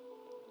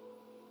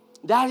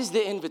 That is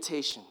the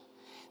invitation.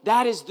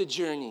 That is the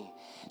journey.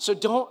 So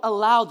don't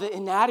allow the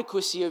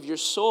inadequacy of your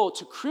soul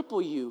to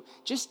cripple you.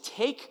 Just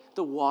take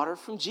the water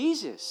from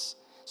Jesus.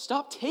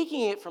 Stop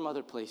taking it from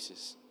other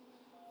places.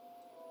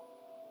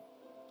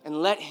 And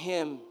let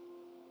him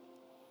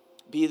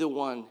be the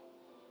one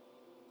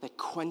that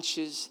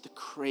quenches the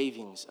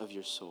cravings of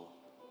your soul.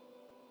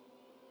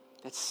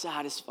 That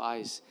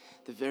satisfies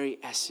the very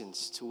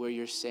essence to where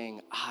you're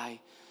saying, I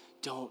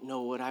don't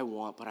know what I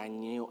want, but I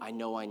know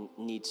I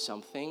need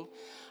something.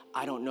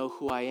 I don't know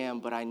who I am,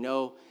 but I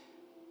know,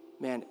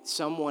 man,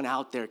 someone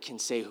out there can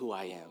say who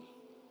I am.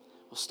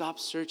 Well, stop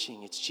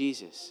searching. It's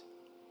Jesus.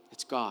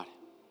 It's God.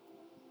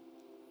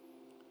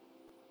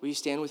 Will you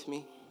stand with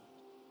me?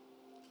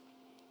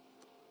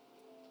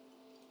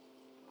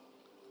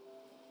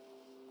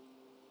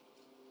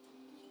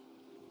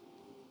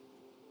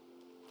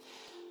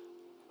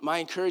 My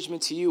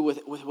encouragement to you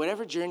with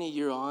whatever journey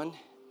you're on,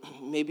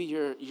 maybe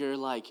you're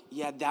like,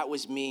 yeah, that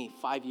was me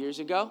 5 years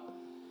ago.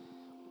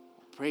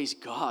 Praise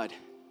God.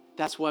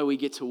 That's why we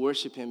get to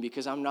worship him,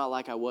 because I'm not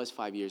like I was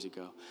 5 years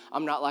ago.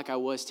 I'm not like I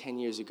was 10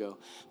 years ago.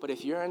 But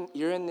if you're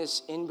in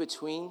this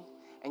in-between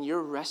and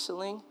you're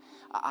wrestling,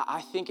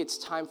 I think it's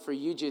time for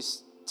you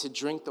just to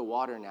drink the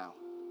water now.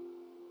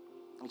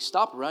 Like,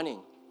 stop running.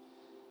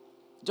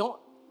 Don't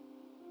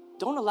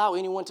allow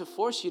anyone to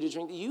force you to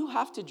drink. You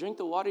have to drink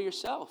the water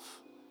yourself.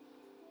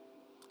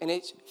 And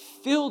it's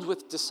filled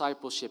with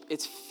discipleship.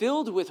 It's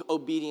filled with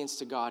obedience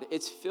to God.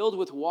 It's filled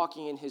with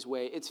walking in his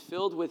way. It's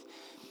filled with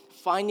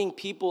finding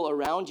people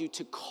around you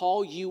to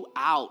call you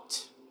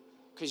out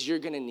because you're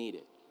going to need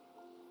it.